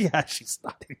 she's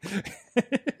nodding.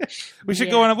 We should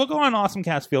go on. We'll go on an Awesome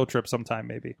Cast field trip sometime,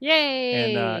 maybe.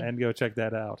 Yay! And go check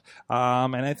that out.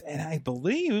 And I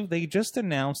believe they just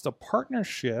announced a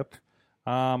partnership.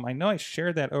 I know I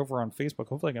shared that over on Facebook.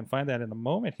 Hopefully, I can find that in a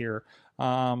moment here.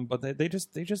 But they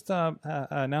just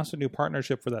announced a new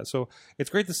partnership for that. So it's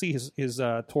great to see his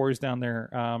tours down there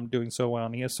doing so well,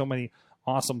 and he has so many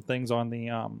awesome things on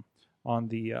the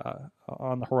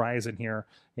horizon here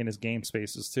in his game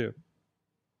spaces too.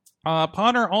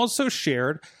 Ponder also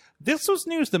shared, this was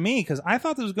news to me because I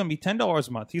thought this was going to be $10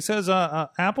 a month. He says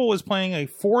Apple is playing a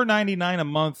 $4.99 a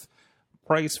month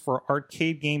price for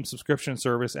arcade game subscription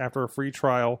service after a free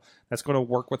trial that's going to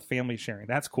work with family sharing.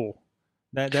 That's cool.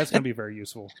 That's going to be very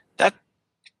useful. That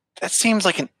seems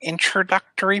like an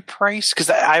introductory price, because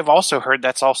I've also heard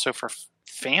that's also for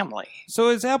family. So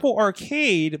it's Apple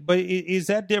Arcade, but is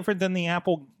that different than the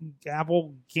Apple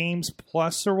Games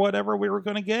Plus or whatever we were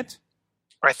going to get?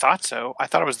 I thought so. I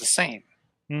thought it was the same.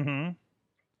 Mm-hmm.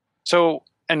 So,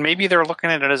 and maybe they're looking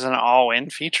at it as an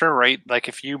all-in feature, right? Like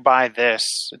if you buy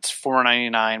this, it's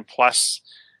 $4.99 plus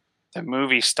the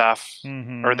movie stuff,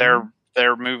 mm-hmm. or their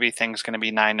movie thing's going to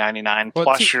be $9.99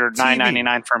 plus your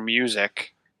 $9.99 for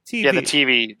music. TV. Yeah, the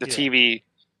TV,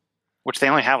 which they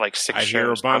only have like 6 shows. I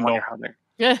Hear a Bundle.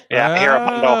 Yeah, I Hear a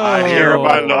Bundle. I Hear a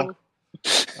Bundle.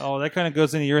 Oh, that kind of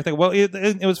goes into your thing. Well,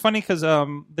 it was funny because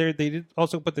they did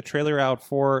also put the trailer out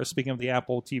for, speaking of the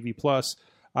Apple TV Plus,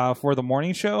 for the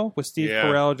morning show with Steve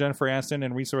Carell, Jennifer Aniston,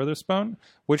 and Reese Witherspoon,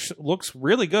 which looks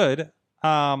really good.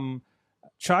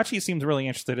 Chachi seems really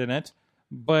interested in it,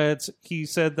 but he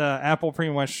said Apple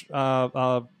pretty much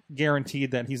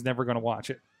guaranteed that he's never going to watch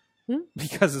it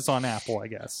because it's on Apple, I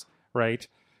guess, right?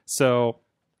 So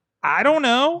I don't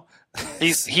know.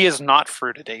 He is not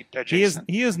fruit adjacent.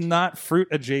 He is not fruit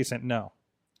adjacent. No,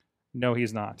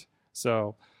 he's not.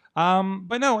 So,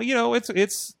 but no,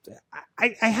 it's.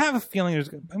 I have a feeling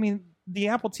the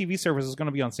Apple TV service is going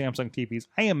to be on Samsung TVs.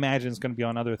 I imagine it's going to be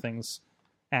on other things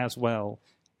as well.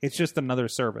 It's just another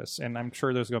service, and I'm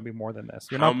sure there's going to be more than this.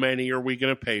 How many are we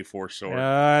going to pay for, Sword?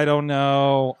 I don't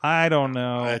know.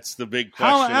 That's the big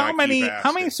question.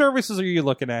 How many services are you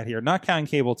looking at here? Not counting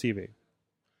cable TV.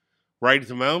 Right at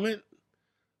the moment,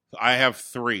 I have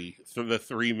 3. The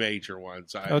 3 major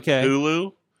ones. I have Okay.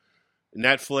 Hulu,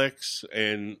 Netflix,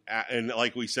 and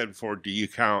like we said before, do you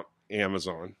count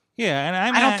Amazon? Yeah, and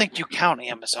I don't think you count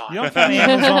Amazon. You don't count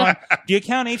Amazon. Do you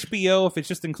count HBO if it's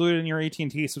just included in your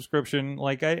AT&T subscription?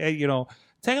 Like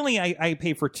technically I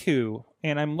pay for 2,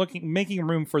 and I'm making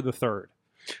room for the 3rd.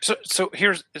 So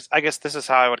here's, I guess this is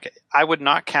how I would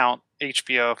not count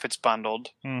HBO if it's bundled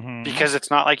because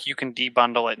it's not like you can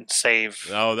debundle it and save.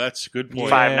 Oh, that's a good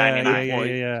point.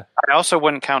 $5.99. Yeah. I also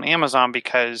wouldn't count Amazon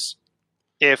because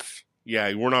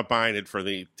we're not buying it for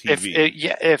the TV.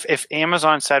 If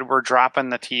Amazon said we're dropping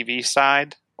the TV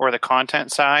side or the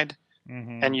content side,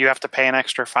 and you have to pay an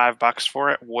extra $5 for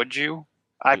it, would you?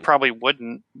 I probably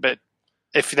wouldn't. But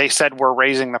if they said we're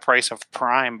raising the price of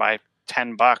Prime by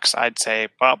 $10, I'd say,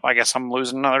 well, I guess I'm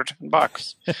losing another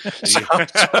 $10.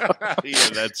 Yeah,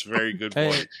 that's a very good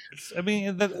point.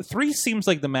 The 3 seems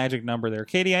like the magic number there,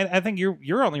 Katie. I think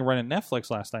you're only running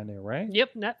Netflix last I knew, right?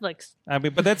 Yep, Netflix.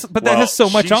 That has so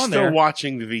much on there. Still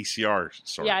watching the VCR.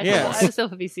 I still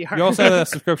have a VCR. You also have a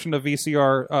subscription to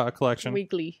VCR collection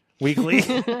weekly.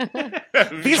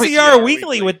 VCR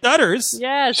weekly with Dutters.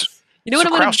 Yes. You know so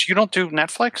what? Kraus, you don't do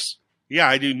Netflix? Yeah,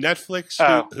 I do Netflix,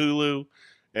 Hulu,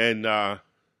 and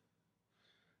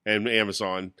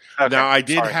Amazon. Okay, now, I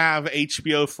did have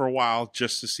HBO for a while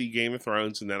just to see Game of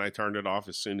Thrones, and then I turned it off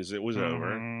as soon as it was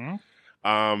over.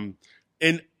 And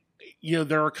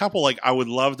there are a couple, like, I would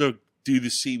love to do the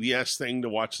CBS thing to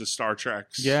watch the Star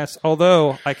Treks. Yes,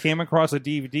 although I came across a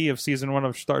DVD of season 1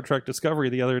 of Star Trek Discovery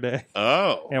the other day.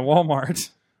 Oh. In Walmart.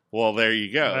 Well, there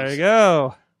you go. There you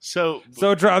go. So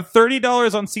drop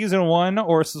 $30 on season 1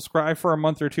 or subscribe for a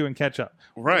month or 2 and catch up.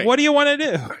 Right. What do you want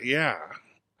to do? Yeah.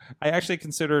 I actually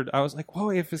considered, I was like,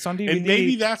 whoa, if it's on DVD. And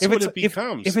maybe that's what it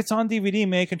becomes. If it's on DVD,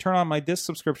 maybe I can turn on my disc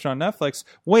subscription on Netflix.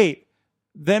 Wait,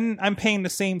 then I'm paying the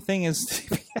same thing as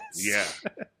CBS. Yeah.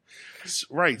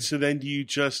 Right. So then do you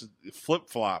just flip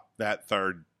flop that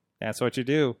third? That's what you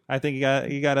do. I think you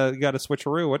got to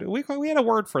switcheroo. We had a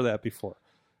word for that before,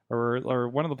 or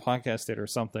one of the podcasts did or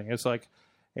something. It's like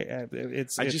I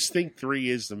just think 3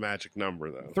 is the magic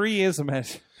number, though. 3 is the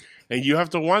magic. And you have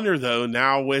to wonder, though,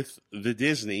 now with the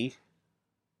Disney,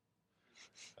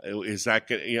 is that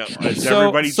is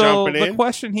everybody jumping in? The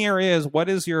question here is, what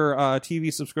is your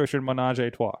TV subscription menage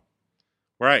a trois?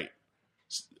 Right.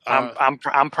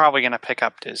 I'm probably going to pick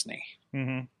up Disney.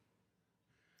 Mm-hmm.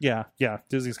 Yeah,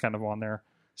 Disney's kind of on there.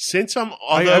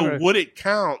 Would it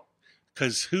count?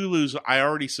 Because I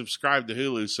already subscribed to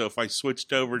Hulu, so if I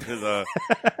switched over to the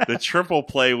triple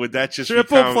play, would that just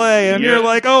triple play? And you're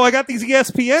like, oh, I got these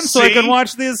ESPN, so I can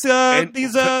watch these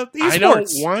esports. I don't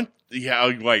want. Yeah,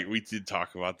 wait, we did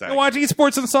talk about that. I watch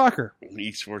esports and soccer.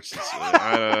 Esports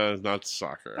is not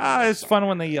soccer. It's fun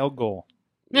when they yell goal.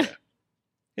 Yeah.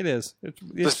 It is.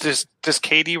 Does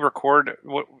Katie record?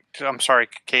 I'm sorry,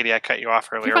 Katie, I cut you off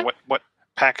earlier. What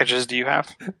packages do you have?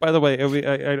 By the way,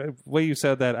 the way you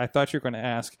said that, I thought you were going to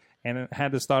ask, and it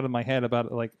had this thought in my head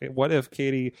about, like, what if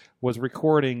Katie was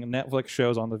recording Netflix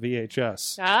shows on the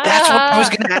VHS? That's what I was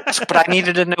going to ask, but I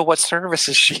needed to know what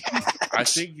services she has. I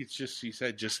think it's just, you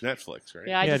said just Netflix, right?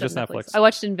 Yeah, just Netflix. I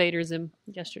watched Invader Zim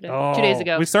yesterday, 2 days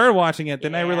ago. We started watching it,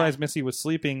 then I realized Missy was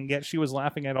sleeping, yet she was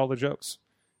laughing at all the jokes.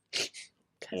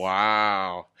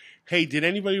 Wow. Hey, did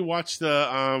anybody watch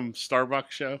the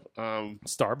Starbuck show?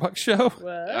 Starbuck show?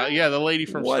 Yeah, the lady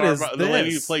from Starbuck. The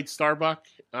lady who played Starbuck.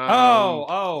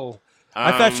 I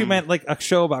thought you meant like a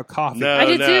show about coffee. No, I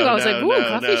did too. I was like, ooh,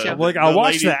 coffee show. Like, I'll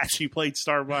watch that. She played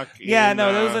Starbuck. Yeah,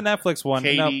 that was a Netflix one.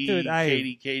 Katie, no, dude,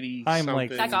 Katie. I'm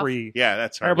something. like 3. Yeah,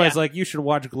 that's her. Everybody's like, you should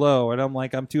watch Glow, and I'm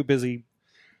like, I'm too busy.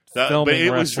 Filming but it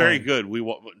was wrestling. very good.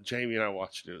 Jamie and I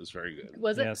watched it. It was very good.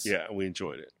 Was it? Yes. Yeah, we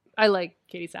enjoyed it. I like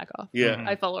Katie Sackhoff. Yeah.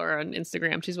 I follow her on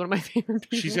Instagram. She's one of my favorite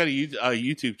people. She's got a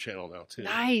YouTube channel now, too.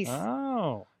 Nice.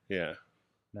 Oh. Yeah.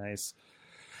 Nice.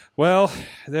 Well,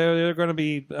 they're going to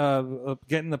be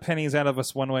getting the pennies out of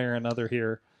us one way or another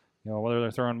here. Whether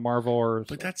they're throwing Marvel or...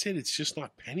 But that's it. It's just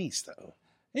not pennies, though.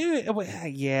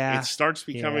 Yeah. It starts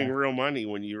becoming real money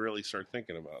when you really start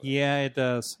thinking about it. Yeah, it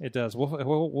does. It does.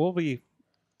 We'll be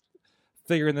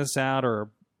figuring this out or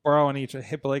borrowing each a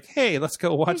hip, like, hey, let's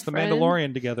go watch The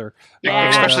Mandalorian together. Yeah,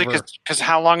 especially because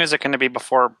how long is it going to be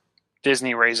before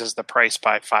Disney raises the price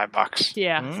by $5?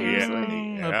 Yeah,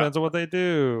 seriously. Depends on what they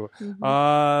do.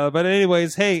 But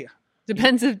anyways, hey.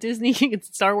 Depends if Disney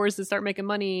gets Star Wars to start making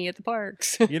money at the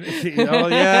parks. I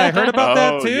heard about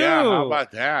that too. Yeah, how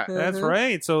about that? That's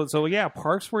right. So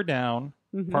parks were down.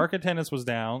 Park attendance was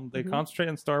down. They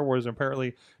concentrated on Star Wars and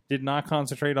apparently did not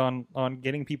concentrate on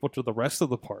getting people to the rest of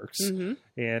the parks. And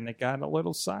it got a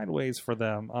little sideways for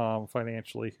them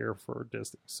financially here for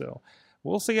Disney. So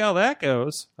we'll see how that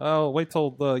goes. I'll wait till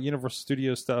the Universal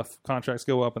Studios stuff contracts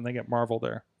go up and they get Marvel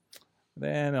there.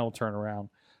 Then it'll turn around.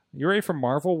 You ready for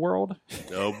Marvel World?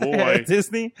 Oh, boy.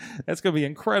 Disney? That's going to be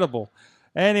incredible.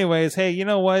 Anyways, hey, you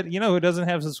know what? You know who doesn't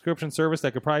have a subscription service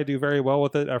that could probably do very well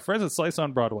with it? Our friends at Slice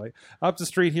on Broadway. Up the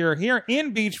street here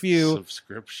in Beachview.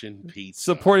 Subscription pizza.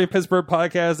 Supporting Pittsburgh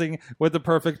podcasting with the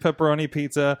perfect pepperoni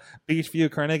pizza.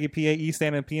 Beachview, Carnegie, PA, East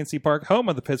End, and PNC Park, home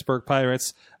of the Pittsburgh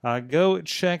Pirates. Go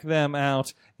check them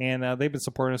out. And they've been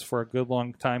supporting us for a good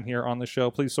long time here on the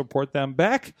show. Please support them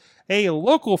back. A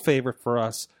local favorite for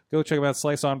us. Go check them out,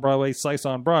 Slice on Broadway,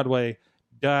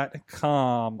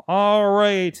 sliceonbroadway.com. All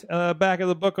right, back of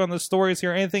the book on the stories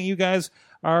here. Anything you guys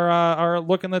are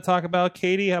looking to talk about?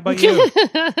 Katie, how about you?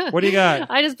 What do you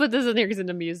got? I just put this in here because it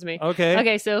amused me.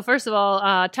 Okay, so first of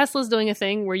all, Tesla's doing a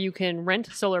thing where you can rent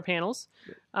solar panels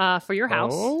for your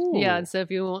house. Yeah, and so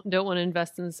if you don't want to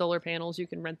invest in solar panels, you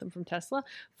can rent them from Tesla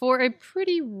for a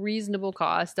pretty reasonable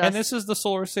cost. And this is the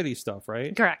Solar City stuff,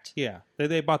 right? Correct. Yeah,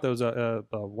 they bought those a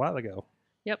while ago.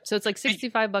 Yep. So it's like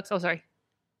 $65. Oh, sorry.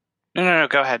 No.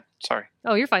 Go ahead. Sorry.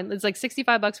 Oh, you're fine. It's like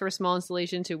 $65 for a small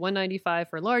installation to $195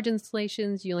 for large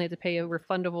installations. You only have to pay a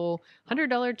refundable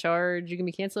 $100 charge. You can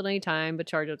be canceled anytime, but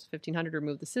charge up to $1,500 to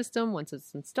remove the system once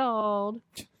it's installed.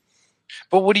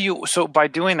 But so by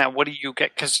doing that, what do you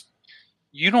get? Because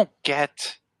you don't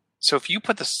get. So if you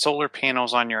put the solar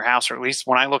panels on your house, or at least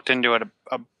when I looked into it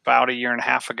about a year and a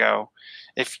half ago,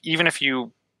 even if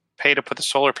you pay to put the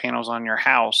solar panels on your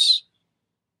house,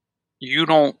 you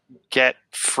don't get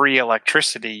free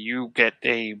electricity. You get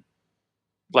a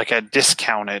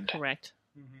discounted. Correct.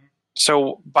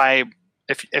 So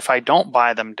if I don't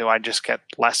buy them, do I just get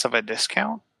less of a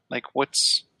discount? Like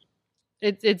what's?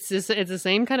 It's the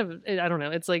same kind of. I don't know.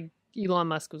 It's like Elon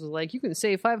Musk was like, you can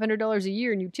save $500 a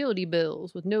year in utility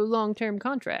bills with no long-term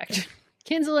contract.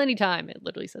 Cancel anytime. It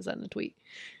literally says that in the tweet.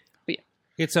 But yeah,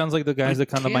 it sounds like the guys that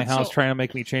come to my house trying to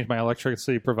make me change my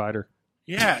electricity provider.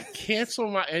 Yeah,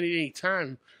 cancel at any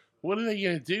time. What are they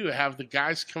going to do? Have the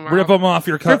guys come out? Rip them off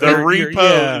your car. The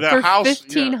repo, the house. For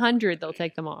 $1,500, they'll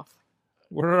take them off.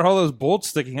 Where are all those bolts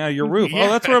sticking out of your roof? Yeah.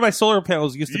 Oh, that's where my solar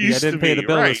panels used to be. I didn't pay the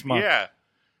bill this month. Yeah.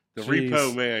 The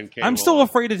repo man came I'm still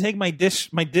afraid to take my dish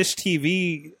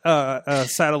TV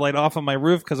satellite off of my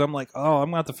roof because I'm like, I'm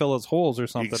going to have to fill those holes or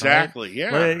something. Exactly,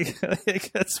 right? Yeah.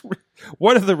 That's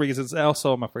one of the reasons.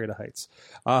 Also, I'm afraid of heights.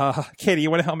 Katie,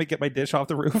 you want to help me get my dish off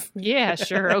the roof? Yeah,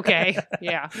 sure. Okay.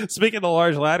 Yeah. Speaking of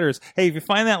large ladders, hey, if you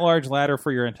find that large ladder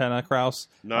for your antenna, Kraus,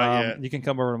 Not yet. You can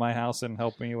come over to my house and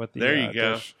help me with the There you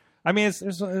go. dish. I mean,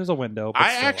 there's a window. But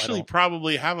I actually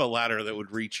probably have a ladder that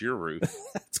would reach your roof.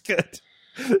 That's good.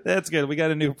 That's good. We got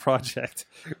a new project.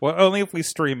 Well, only if we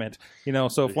stream it.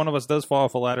 So if one of us does fall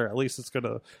off a ladder, at least it's going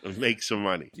to make some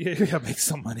money. Yeah, make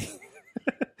some money.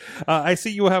 I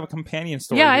see you have a companion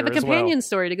story. Yeah, I have a companion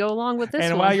story to go along with this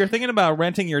and one. while you're thinking about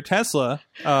renting your Tesla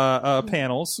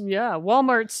panels. Yeah,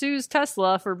 Walmart sues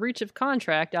Tesla for breach of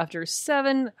contract after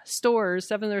 7 of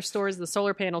their stores, the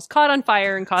solar panels caught on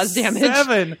fire and caused damage.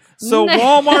 7? So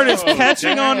Walmart is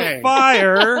catching on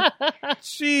fire.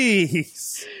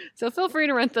 Jeez. So feel free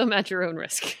to rent them at your own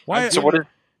risk. Why? So what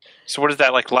is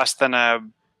that, like less than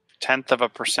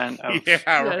 0.1% of...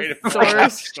 Yeah, right.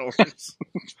 Stores.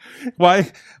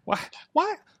 Why? Well,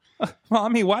 I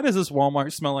mean, why does this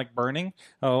Walmart smell like burning?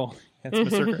 Oh, that's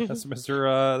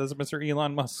Mr.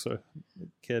 Elon Musk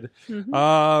kid.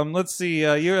 Mm-hmm. Let's see.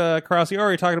 Cross, you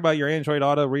already talked about your Android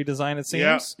Auto redesign, it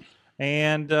seems. Yep.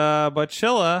 And but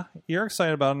Chilla, you're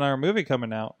excited about another movie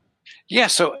coming out. Yeah,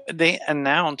 so they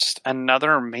announced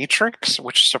another Matrix,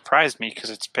 which surprised me because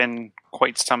it's been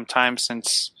quite some time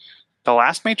since the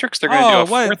last Matrix. They're going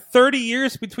to do 30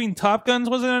 years between Top Guns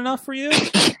wasn't enough for you?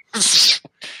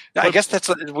 I guess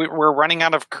we're running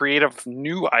out of creative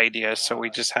new ideas, so we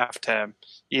just have to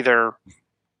either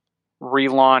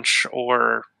relaunch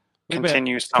or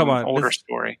continue some older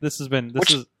story. This has been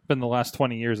the last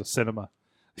 20 years of cinema.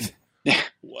 Yeah.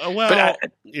 Well,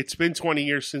 it's been 20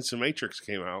 years since The Matrix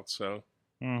came out, so.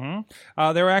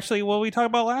 Mm-hmm. They were actually, we talked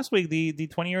about last week, the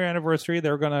 20-year anniversary.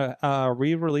 They're going to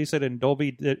re-release it in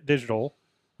Dolby Digital,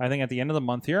 I think, at the end of the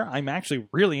month here. I'm actually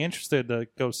really interested to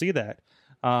go see that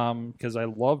because I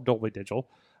love Dolby Digital.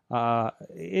 I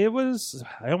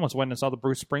almost went and saw the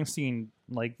Bruce Springsteen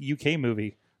UK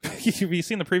movie. Have you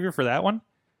seen the preview for that one?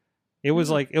 It was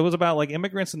about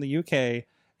immigrants in the UK.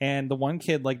 And the one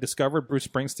kid discovered Bruce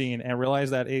Springsteen and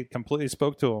realized that it completely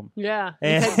spoke to him. Yeah,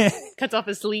 and cuts off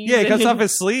his sleeves. Yeah, it cuts off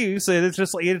his sleeves. And it's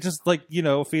just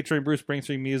featuring Bruce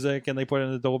Springsteen music, and they put it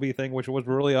in the Dolby thing, which was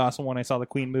really awesome when I saw the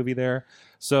Queen movie there.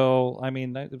 So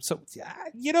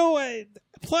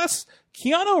plus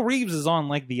Keanu Reeves is on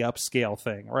the upscale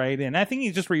thing, right? And I think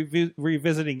he's just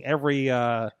revisiting every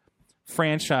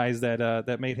franchise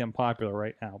that made him popular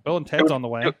right now. Bill and Ted's on the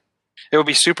way. It would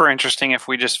be super interesting if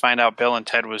we just find out Bill and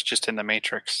Ted was just in The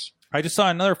Matrix. I just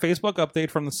saw another Facebook update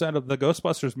from the set of the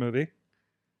Ghostbusters movie.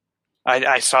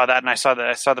 I saw that, and I saw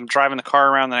them driving the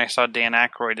car around, and I saw Dan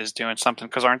Aykroyd is doing something,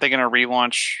 because aren't they going to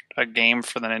relaunch a game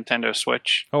for the Nintendo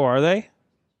Switch? Oh, are they?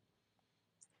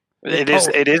 It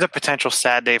is a potential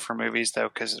sad day for movies, though,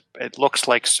 because it looks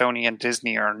like Sony and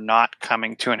Disney are not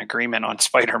coming to an agreement on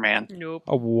Spider-Man. Nope.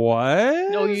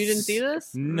 What? No, you didn't see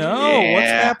this? No, yeah.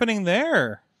 What's happening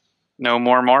there? No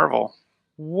more Marvel.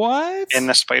 What? In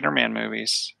the Spider-Man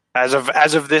movies. As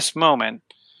of this moment,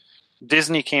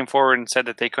 Disney came forward and said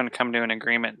that they couldn't come to an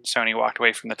agreement. Sony walked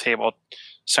away from the table.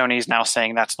 Sony's now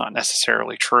saying that's not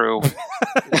necessarily true. Whoa,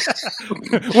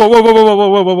 wait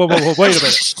a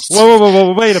minute.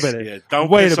 Whoa, wait a minute. Yeah, don't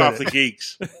piss off the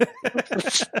geeks.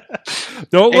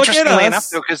 Don't look at us. Interestingly enough,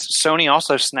 though, because Sony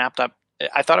also snapped up.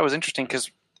 I thought it was interesting because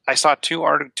I saw two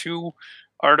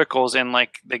articles in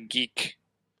the geek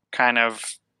kind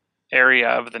of area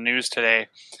of the news today,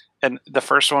 and the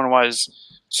first one was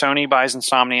Sony buys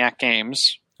Insomniac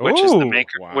Games, which is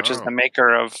the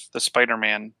maker of the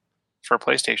Spider-Man for a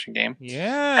PlayStation game.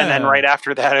 Yeah, and then right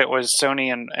after that, it was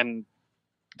Sony and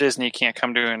Disney can't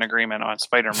come to an agreement on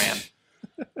Spider-Man.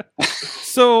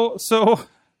 So,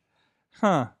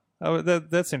 huh? Oh,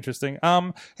 that's interesting.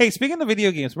 Hey, speaking of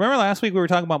video games, remember last week we were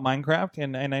talking about Minecraft,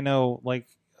 and I know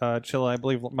Chilla, I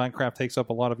believe Minecraft takes up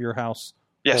a lot of your house.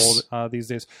 Yes. These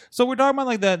days. So we're talking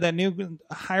about that new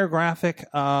higher graphic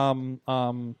patch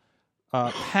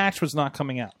was not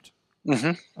coming out.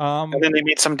 Mm-hmm. And then they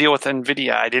made some deal with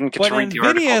NVIDIA. I didn't get to read the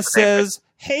article. NVIDIA says,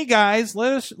 "Hey guys,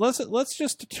 let's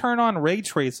just turn on ray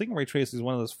tracing. Ray tracing is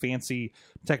one of those fancy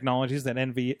technologies that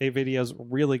NVIDIA is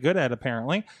really good at,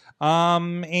 apparently.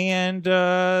 And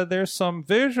there's some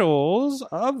visuals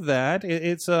of that.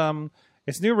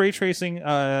 It's new ray tracing.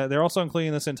 They're also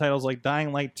including this in titles like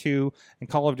Dying Light 2 and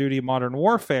Call of Duty Modern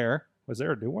Warfare. Was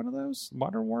there a new one of those?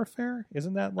 Modern Warfare?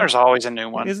 Isn't that there's always a new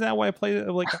one? Isn't that why I played it?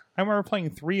 I remember playing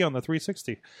 3 on the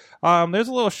 360. There's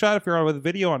a little shot if you're on with a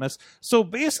video on this. So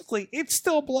basically, it's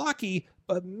still blocky,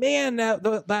 but man,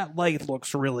 that light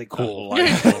looks really cool. The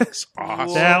light looks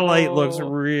awesome. That light looks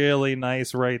really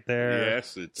nice right there.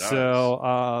 Yes, it does.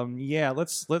 So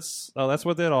let's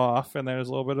with it off, and there's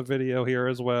a little bit of video here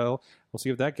as well. We'll see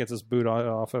if that gets us booed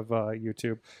off of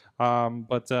YouTube.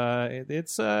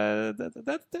 It's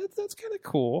that's kind of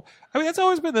cool. I mean, that's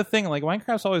always been the thing.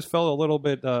 Minecraft's always felt a little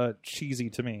bit cheesy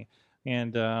to me,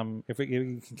 and if we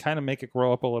can kind of make it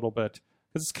grow up a little bit,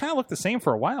 because it's kind of looked the same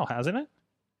for a while, hasn't it?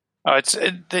 Oh,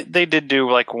 they did do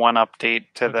one update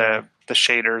to the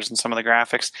shaders and some of the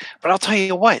graphics, but I'll tell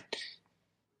you what,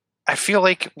 I feel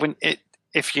like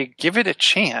if you give it a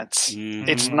chance,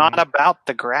 it's not about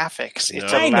the graphics.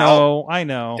 I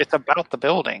know. It's about the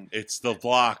building. It's the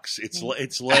blocks. It's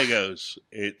Legos.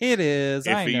 It is.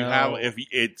 If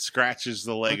it scratches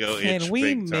the Lego itch, can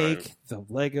we make the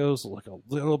Legos look a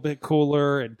little bit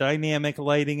cooler and dynamic,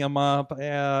 lighting them up?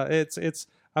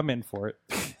 I'm in for it.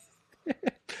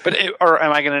 But or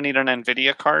am I going to need an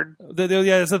NVIDIA card? Yeah,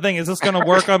 that's the thing. Is this going to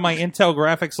work on my Intel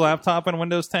graphics laptop in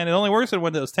Windows 10? It only works in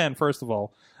Windows 10, first of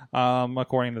all,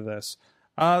 according to this.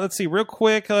 Let's see, real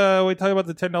quick. We talked about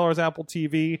the $10 Apple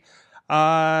TV.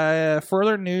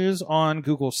 Further news on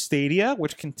Google Stadia,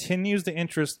 which continues to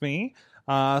interest me.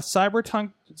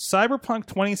 Cyberpunk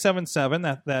 2077.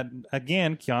 That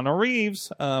again, Keanu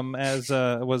Reeves, as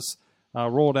was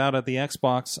rolled out at the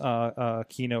Xbox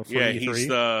keynote for E3.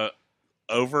 He's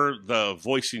over the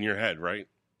voice in your head, right?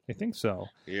 I think so.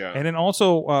 Yeah. And then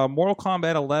also Mortal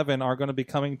Kombat 11 are going to be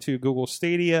coming to Google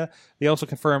Stadia. They also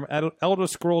confirm Elder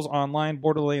Scrolls Online,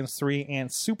 Borderlands 3, and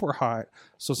Superhot.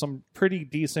 So some pretty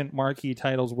decent marquee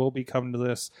titles will be coming to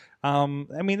this. I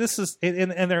mean, this is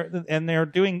and they're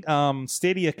doing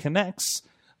Stadia Connects.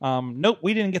 Nope,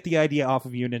 we didn't get the idea off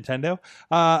of you, Nintendo.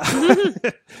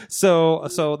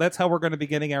 So that's how we're going to be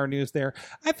getting our news there.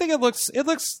 I think it looks.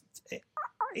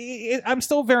 I'm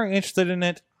still very interested in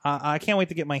it. I can't wait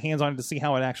to get my hands on it to see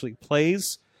how it actually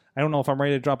plays. I don't know if I'm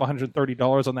ready to drop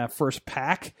 $130 on that first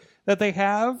pack that they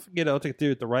have, to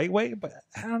do it the right way. But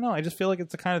I don't know. I just feel like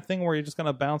it's the kind of thing where you're just going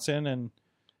to bounce in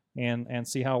and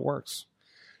see how it works.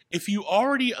 If you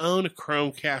already own a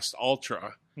Chromecast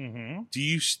Ultra, do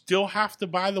you still have to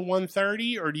buy the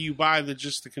 130, or do you buy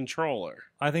just the controller?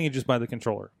 I think you just buy the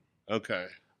controller. Okay.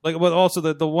 But also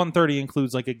the 130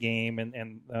 includes like a game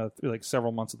and like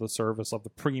several months of the service of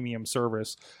the premium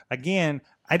service. Again,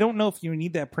 I don't know if you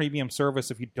need that premium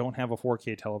service if you don't have a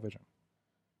 4K television.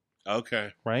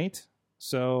 Okay. Right?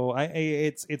 So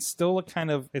it's still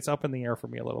it's up in the air for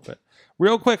me a little bit.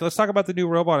 Real quick, let's talk about the new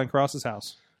robot in Cross's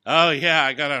house. Oh yeah,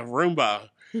 I got a Roomba.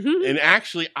 And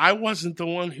actually, I wasn't the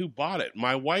one who bought it.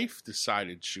 My wife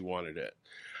decided she wanted it.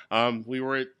 We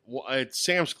were at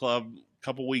Sam's Club a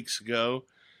couple weeks ago.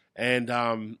 And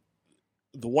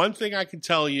the one thing I can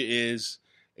tell you is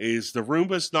the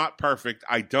Roomba's not perfect.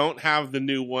 I don't have the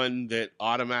new one that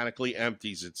automatically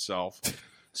empties itself.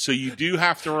 So you do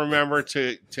have to remember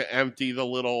to empty the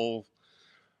little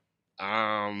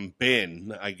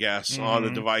bin, I guess, on the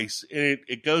device. And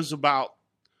it goes about,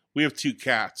 we have 2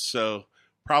 cats, so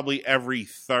probably every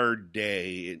 3rd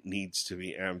day it needs to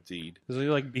be emptied. Does it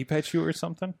like beep at you or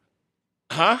something?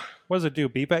 Huh? What does it do?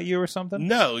 Beep at you or something?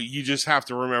 No, you just have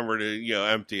to remember to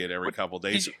empty it every couple of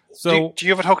days. Do you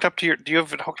have it hooked up to Do you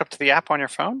have it hooked up to the app on your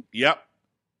phone? Yep.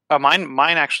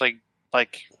 Mine actually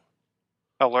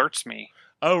alerts me.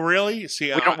 Oh, really?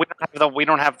 See, we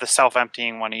don't have the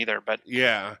self-emptying one either, but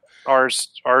yeah, ours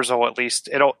will at least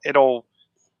it'll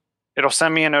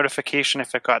send me a notification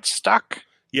if it got stuck.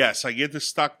 Yes, I get the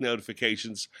stuck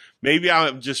notifications. Maybe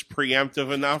I'm just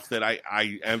preemptive enough that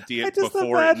I empty it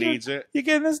before it needs it. You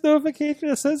get this notification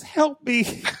that says, "Help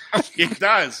me." It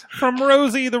does. From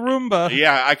Rosie the Roomba.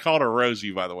 Yeah, I called her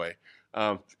Rosie, by the way.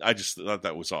 I just thought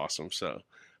that was awesome. So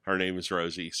her name is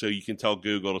Rosie. So you can tell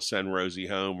Google to send Rosie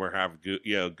home or have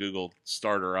Google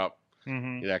start her up,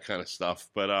 that kind of stuff.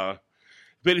 But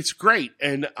it's great.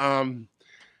 And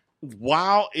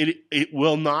while it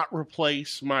will not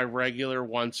replace my regular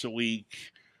once a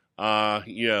week,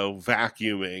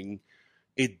 vacuuming,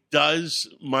 it does.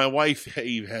 My wife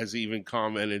has even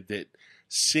commented that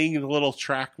seeing the little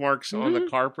track marks on the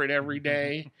carpet every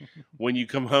day when you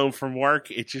come home from work,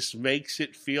 it just makes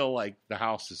it feel like the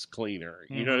house is cleaner.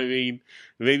 You know what I mean?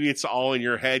 Maybe it's all in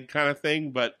your head kind of thing,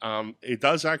 but it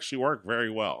does actually work very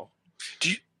well.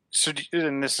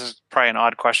 And this is probably an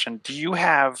odd question. Do you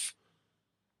have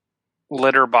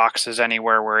litter boxes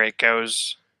anywhere where it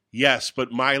goes? Yes,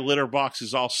 but my litter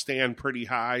boxes all stand pretty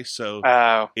high,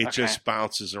 so it just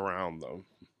bounces around them.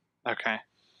 Okay.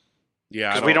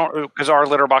 Yeah, because our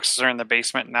litter boxes are in the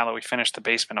basement. Now that we finished the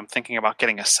basement, I'm thinking about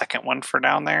getting a second one for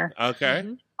down there.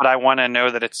 Okay. But I want to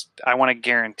know that I want to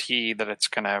guarantee that it's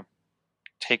going to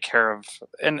take care of,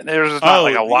 and there's not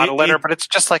a lot of litter, but it's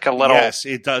just like a little. Yes,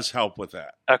 it does help with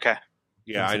that. Okay.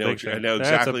 Yeah, I know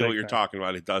exactly what you're talking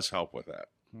about. It does help with that.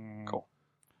 Cool.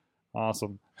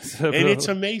 Awesome. And it's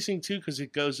amazing too because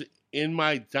it goes in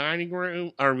my dining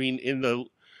room. I mean, in the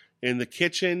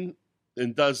kitchen,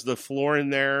 and does the floor in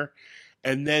there,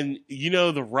 and then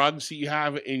the rugs that you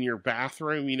have in your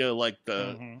bathroom. Like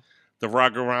the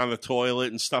rug around the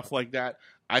toilet and stuff like that.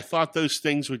 I thought those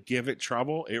things would give it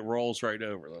trouble. It rolls right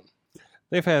over them.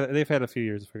 They've had a few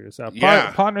years to figure this out.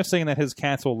 Yeah. Partner's saying that his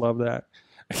cats will love that.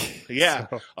 Yeah.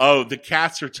 So. Oh, the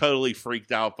cats are totally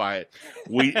freaked out by it.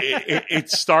 It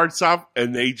starts up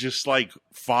and they just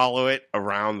follow it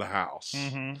around the house.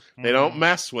 They don't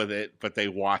mess with it, but they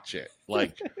watch it.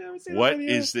 Like, what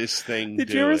is this thing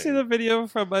Did you ever see the video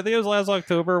from, I think it was last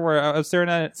October, where I was staying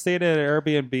at an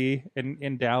Airbnb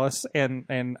in Dallas,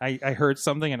 and I heard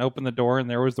something and opened the door and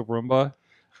there was the Roomba,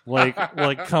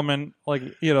 coming,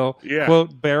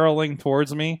 quote, barreling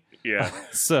towards me. Yeah.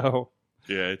 So...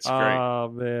 Yeah, it's great. Oh,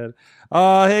 man.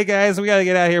 Hey, guys, we got to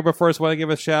get out of here, but first, I want to give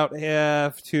a shout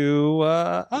to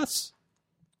us.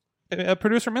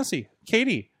 Producer Missy,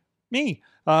 Katie, me,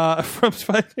 from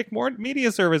Sidekick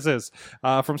Media Services,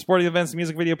 from sporting events,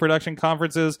 music video production,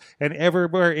 conferences, and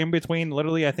everywhere in between.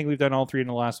 Literally, I think we've done all 3 in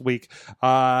the last week.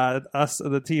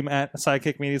 The team at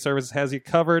Sidekick Media Services has you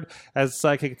covered as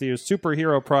Sidekick to your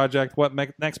superhero project. What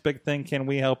next big thing can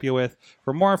we help you with?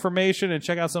 For more information and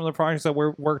check out some of the projects that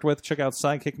we're worked with, check out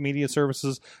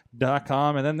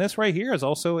sidekickmediaservices.com. And then this right here is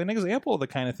also an example of the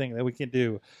kind of thing that we can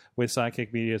do with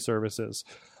Sidekick Media Services.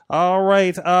 All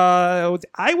right.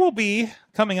 I will be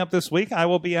coming up this week. I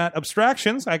will be at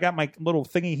Abstractions. I got my little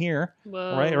thingy here,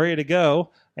 right, ready to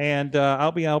go. And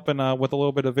I'll be helping with a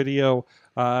little bit of video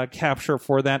capture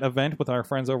for that event with our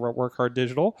friends over at Work Hard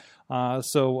Digital.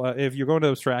 So if you're going to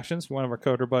Abstractions, one of our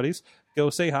coder buddies, go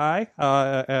say hi.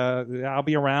 I'll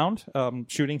be around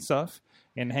shooting stuff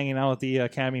and hanging out at the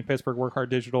Academy Pittsburgh Work Hard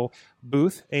Digital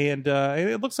booth. And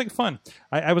it looks like fun.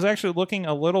 I was actually looking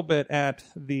a little bit at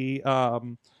the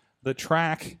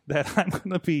track that I'm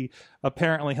going to be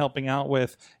apparently helping out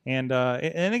with. And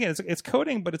again, it's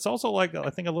coding, but it's also like, I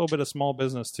think, a little bit of small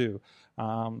business too.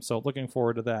 So looking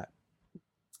forward to that.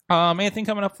 Anything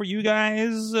coming up for you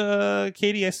guys?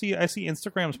 Katie, I see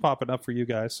Instagram's popping up for you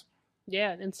guys.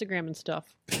 Yeah, Instagram and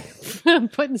stuff. I'm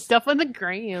putting stuff on the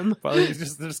gram. Well,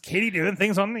 it's just Katie doing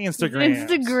things on the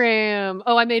Instagram.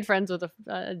 Oh, I made friends with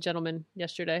a gentleman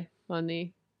yesterday on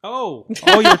the... Oh,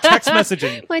 your text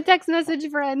messaging. My text message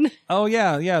friend. Oh,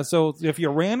 yeah. So if you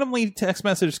randomly text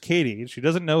message Katie, she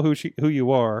doesn't know who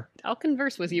you are. I'll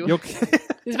converse with you.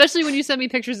 Especially when you send me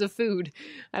pictures of food.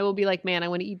 I will be like, man, I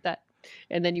want to eat that.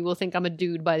 And then you will think I'm a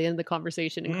dude by the end of the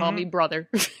conversation and call me brother.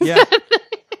 Yeah.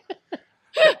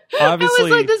 Obviously, I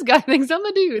was like, this guy thinks I'm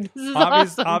a dude. This is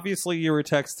awesome. Obviously, you were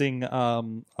texting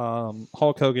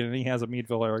Hulk Hogan, and he has a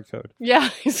Meadville area code. Yeah,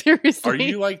 seriously. Are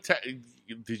you like...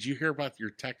 Did you hear about your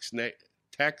text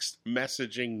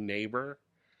messaging neighbor?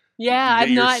 Yeah, I've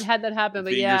not had that happen,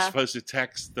 but yeah. You're supposed to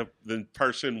text the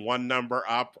person one number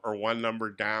up or one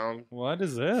number down. What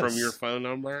is this? From your phone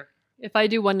number? If I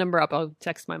do one number up, I'll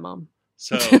text my mom.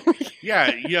 So,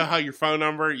 yeah, you know how your phone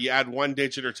number, you add one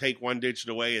digit or take one digit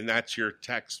away, and that's your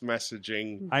text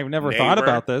messaging I've never thought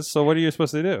about this, so what are you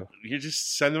supposed to do? You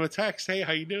just send them a text. Hey,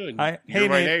 how you doing? You're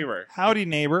my neighbor. Howdy,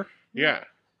 neighbor. Yeah.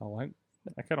 Oh,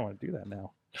 I kind of want to do that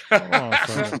now.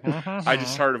 I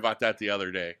just heard about that the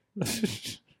other day.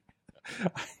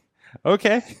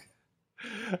 Okay.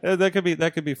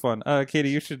 That could be fun. Katie,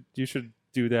 you should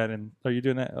do that. And are you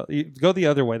doing that? Go the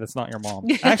other way. That's not your mom.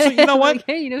 Actually, you know what? Like,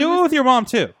 hey, do it with your mom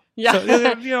too. Yeah. So, go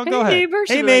ahead. Neighbor.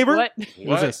 Hey, neighbor. Like, what?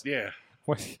 What's this? Yeah.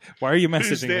 Why are you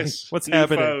messaging me? What's New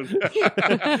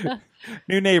happening?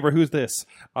 New neighbor, who's this?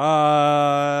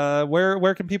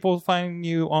 Where can people find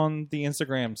you on the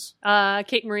Instagrams?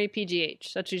 Kate Marie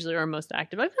PGH. That's usually where I'm most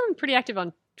active. I've been pretty active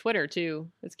on Twitter too.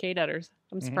 It's Kate Utters.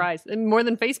 I'm surprised, and more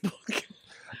than Facebook.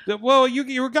 Well,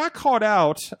 you got caught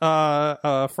out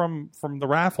from the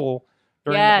raffle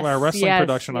during our wrestling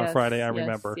production on Friday. I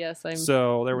remember. Yes,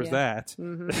 so there was that.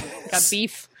 Mm-hmm. Got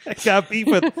beef. Got beef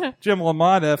with Jim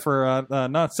LaMotta for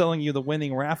not selling you the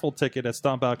winning raffle ticket at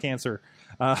Stomp Out Cancer.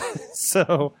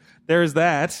 So there's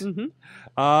that.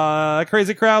 Mm-hmm.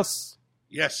 Crazy Kraus.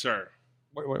 Yes, sir.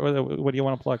 What do you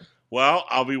want to plug? Well,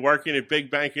 I'll be working at Big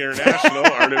Bank International,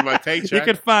 earning my paycheck. You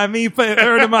can find me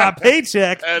earning my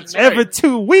paycheck every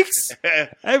 2 weeks.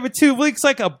 Every 2 weeks,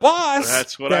 like a boss.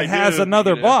 That's what I do. Has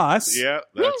another boss. Yeah,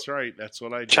 that's right. That's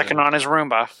what I do. Checking on his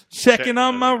Roomba. Checking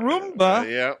on my Roomba.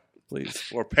 Yeah. Please.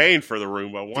 Or paying for the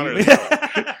Roomba. One or the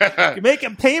other. You're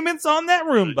making payments on that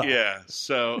Roomba. Yeah.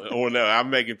 So, no, I'm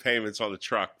making payments on the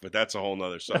truck, but that's a whole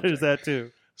nother subject. There's that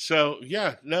too. So,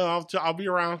 yeah, no, I'll be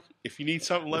around. If you need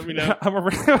something, let me know. I'm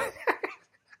around.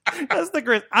 That's the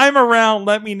great. I'm around.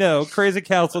 Let me know. Crazy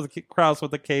Kraus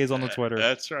with the K's on the Twitter.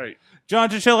 That's right. John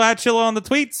Chichilla at Chilla on the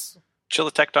tweets.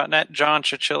 Chillatech.net. John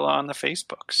Chichilla on the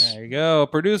Facebooks. There you go.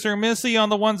 Producer Missy on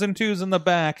the ones and twos in the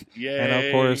back. Yay. And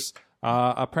of course,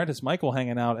 Apprentice Michael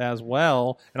hanging out as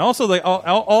well. And also,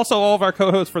 all of our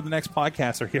co-hosts for the next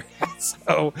podcast are here.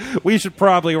 So we should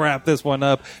probably wrap this one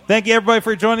up. Thank you everybody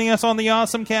for joining us on the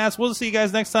Awesome Cast. We'll see you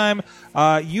guys next time.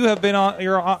 You have been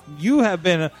our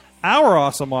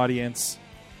awesome audience.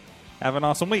 Have an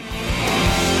awesome week.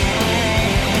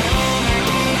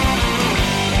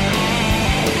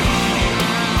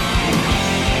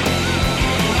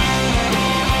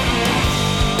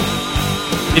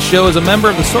 This show is a member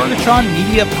of the Sorgatron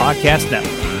Media Podcast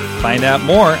Network. Find out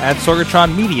more at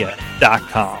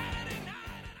sorgatronmedia.com.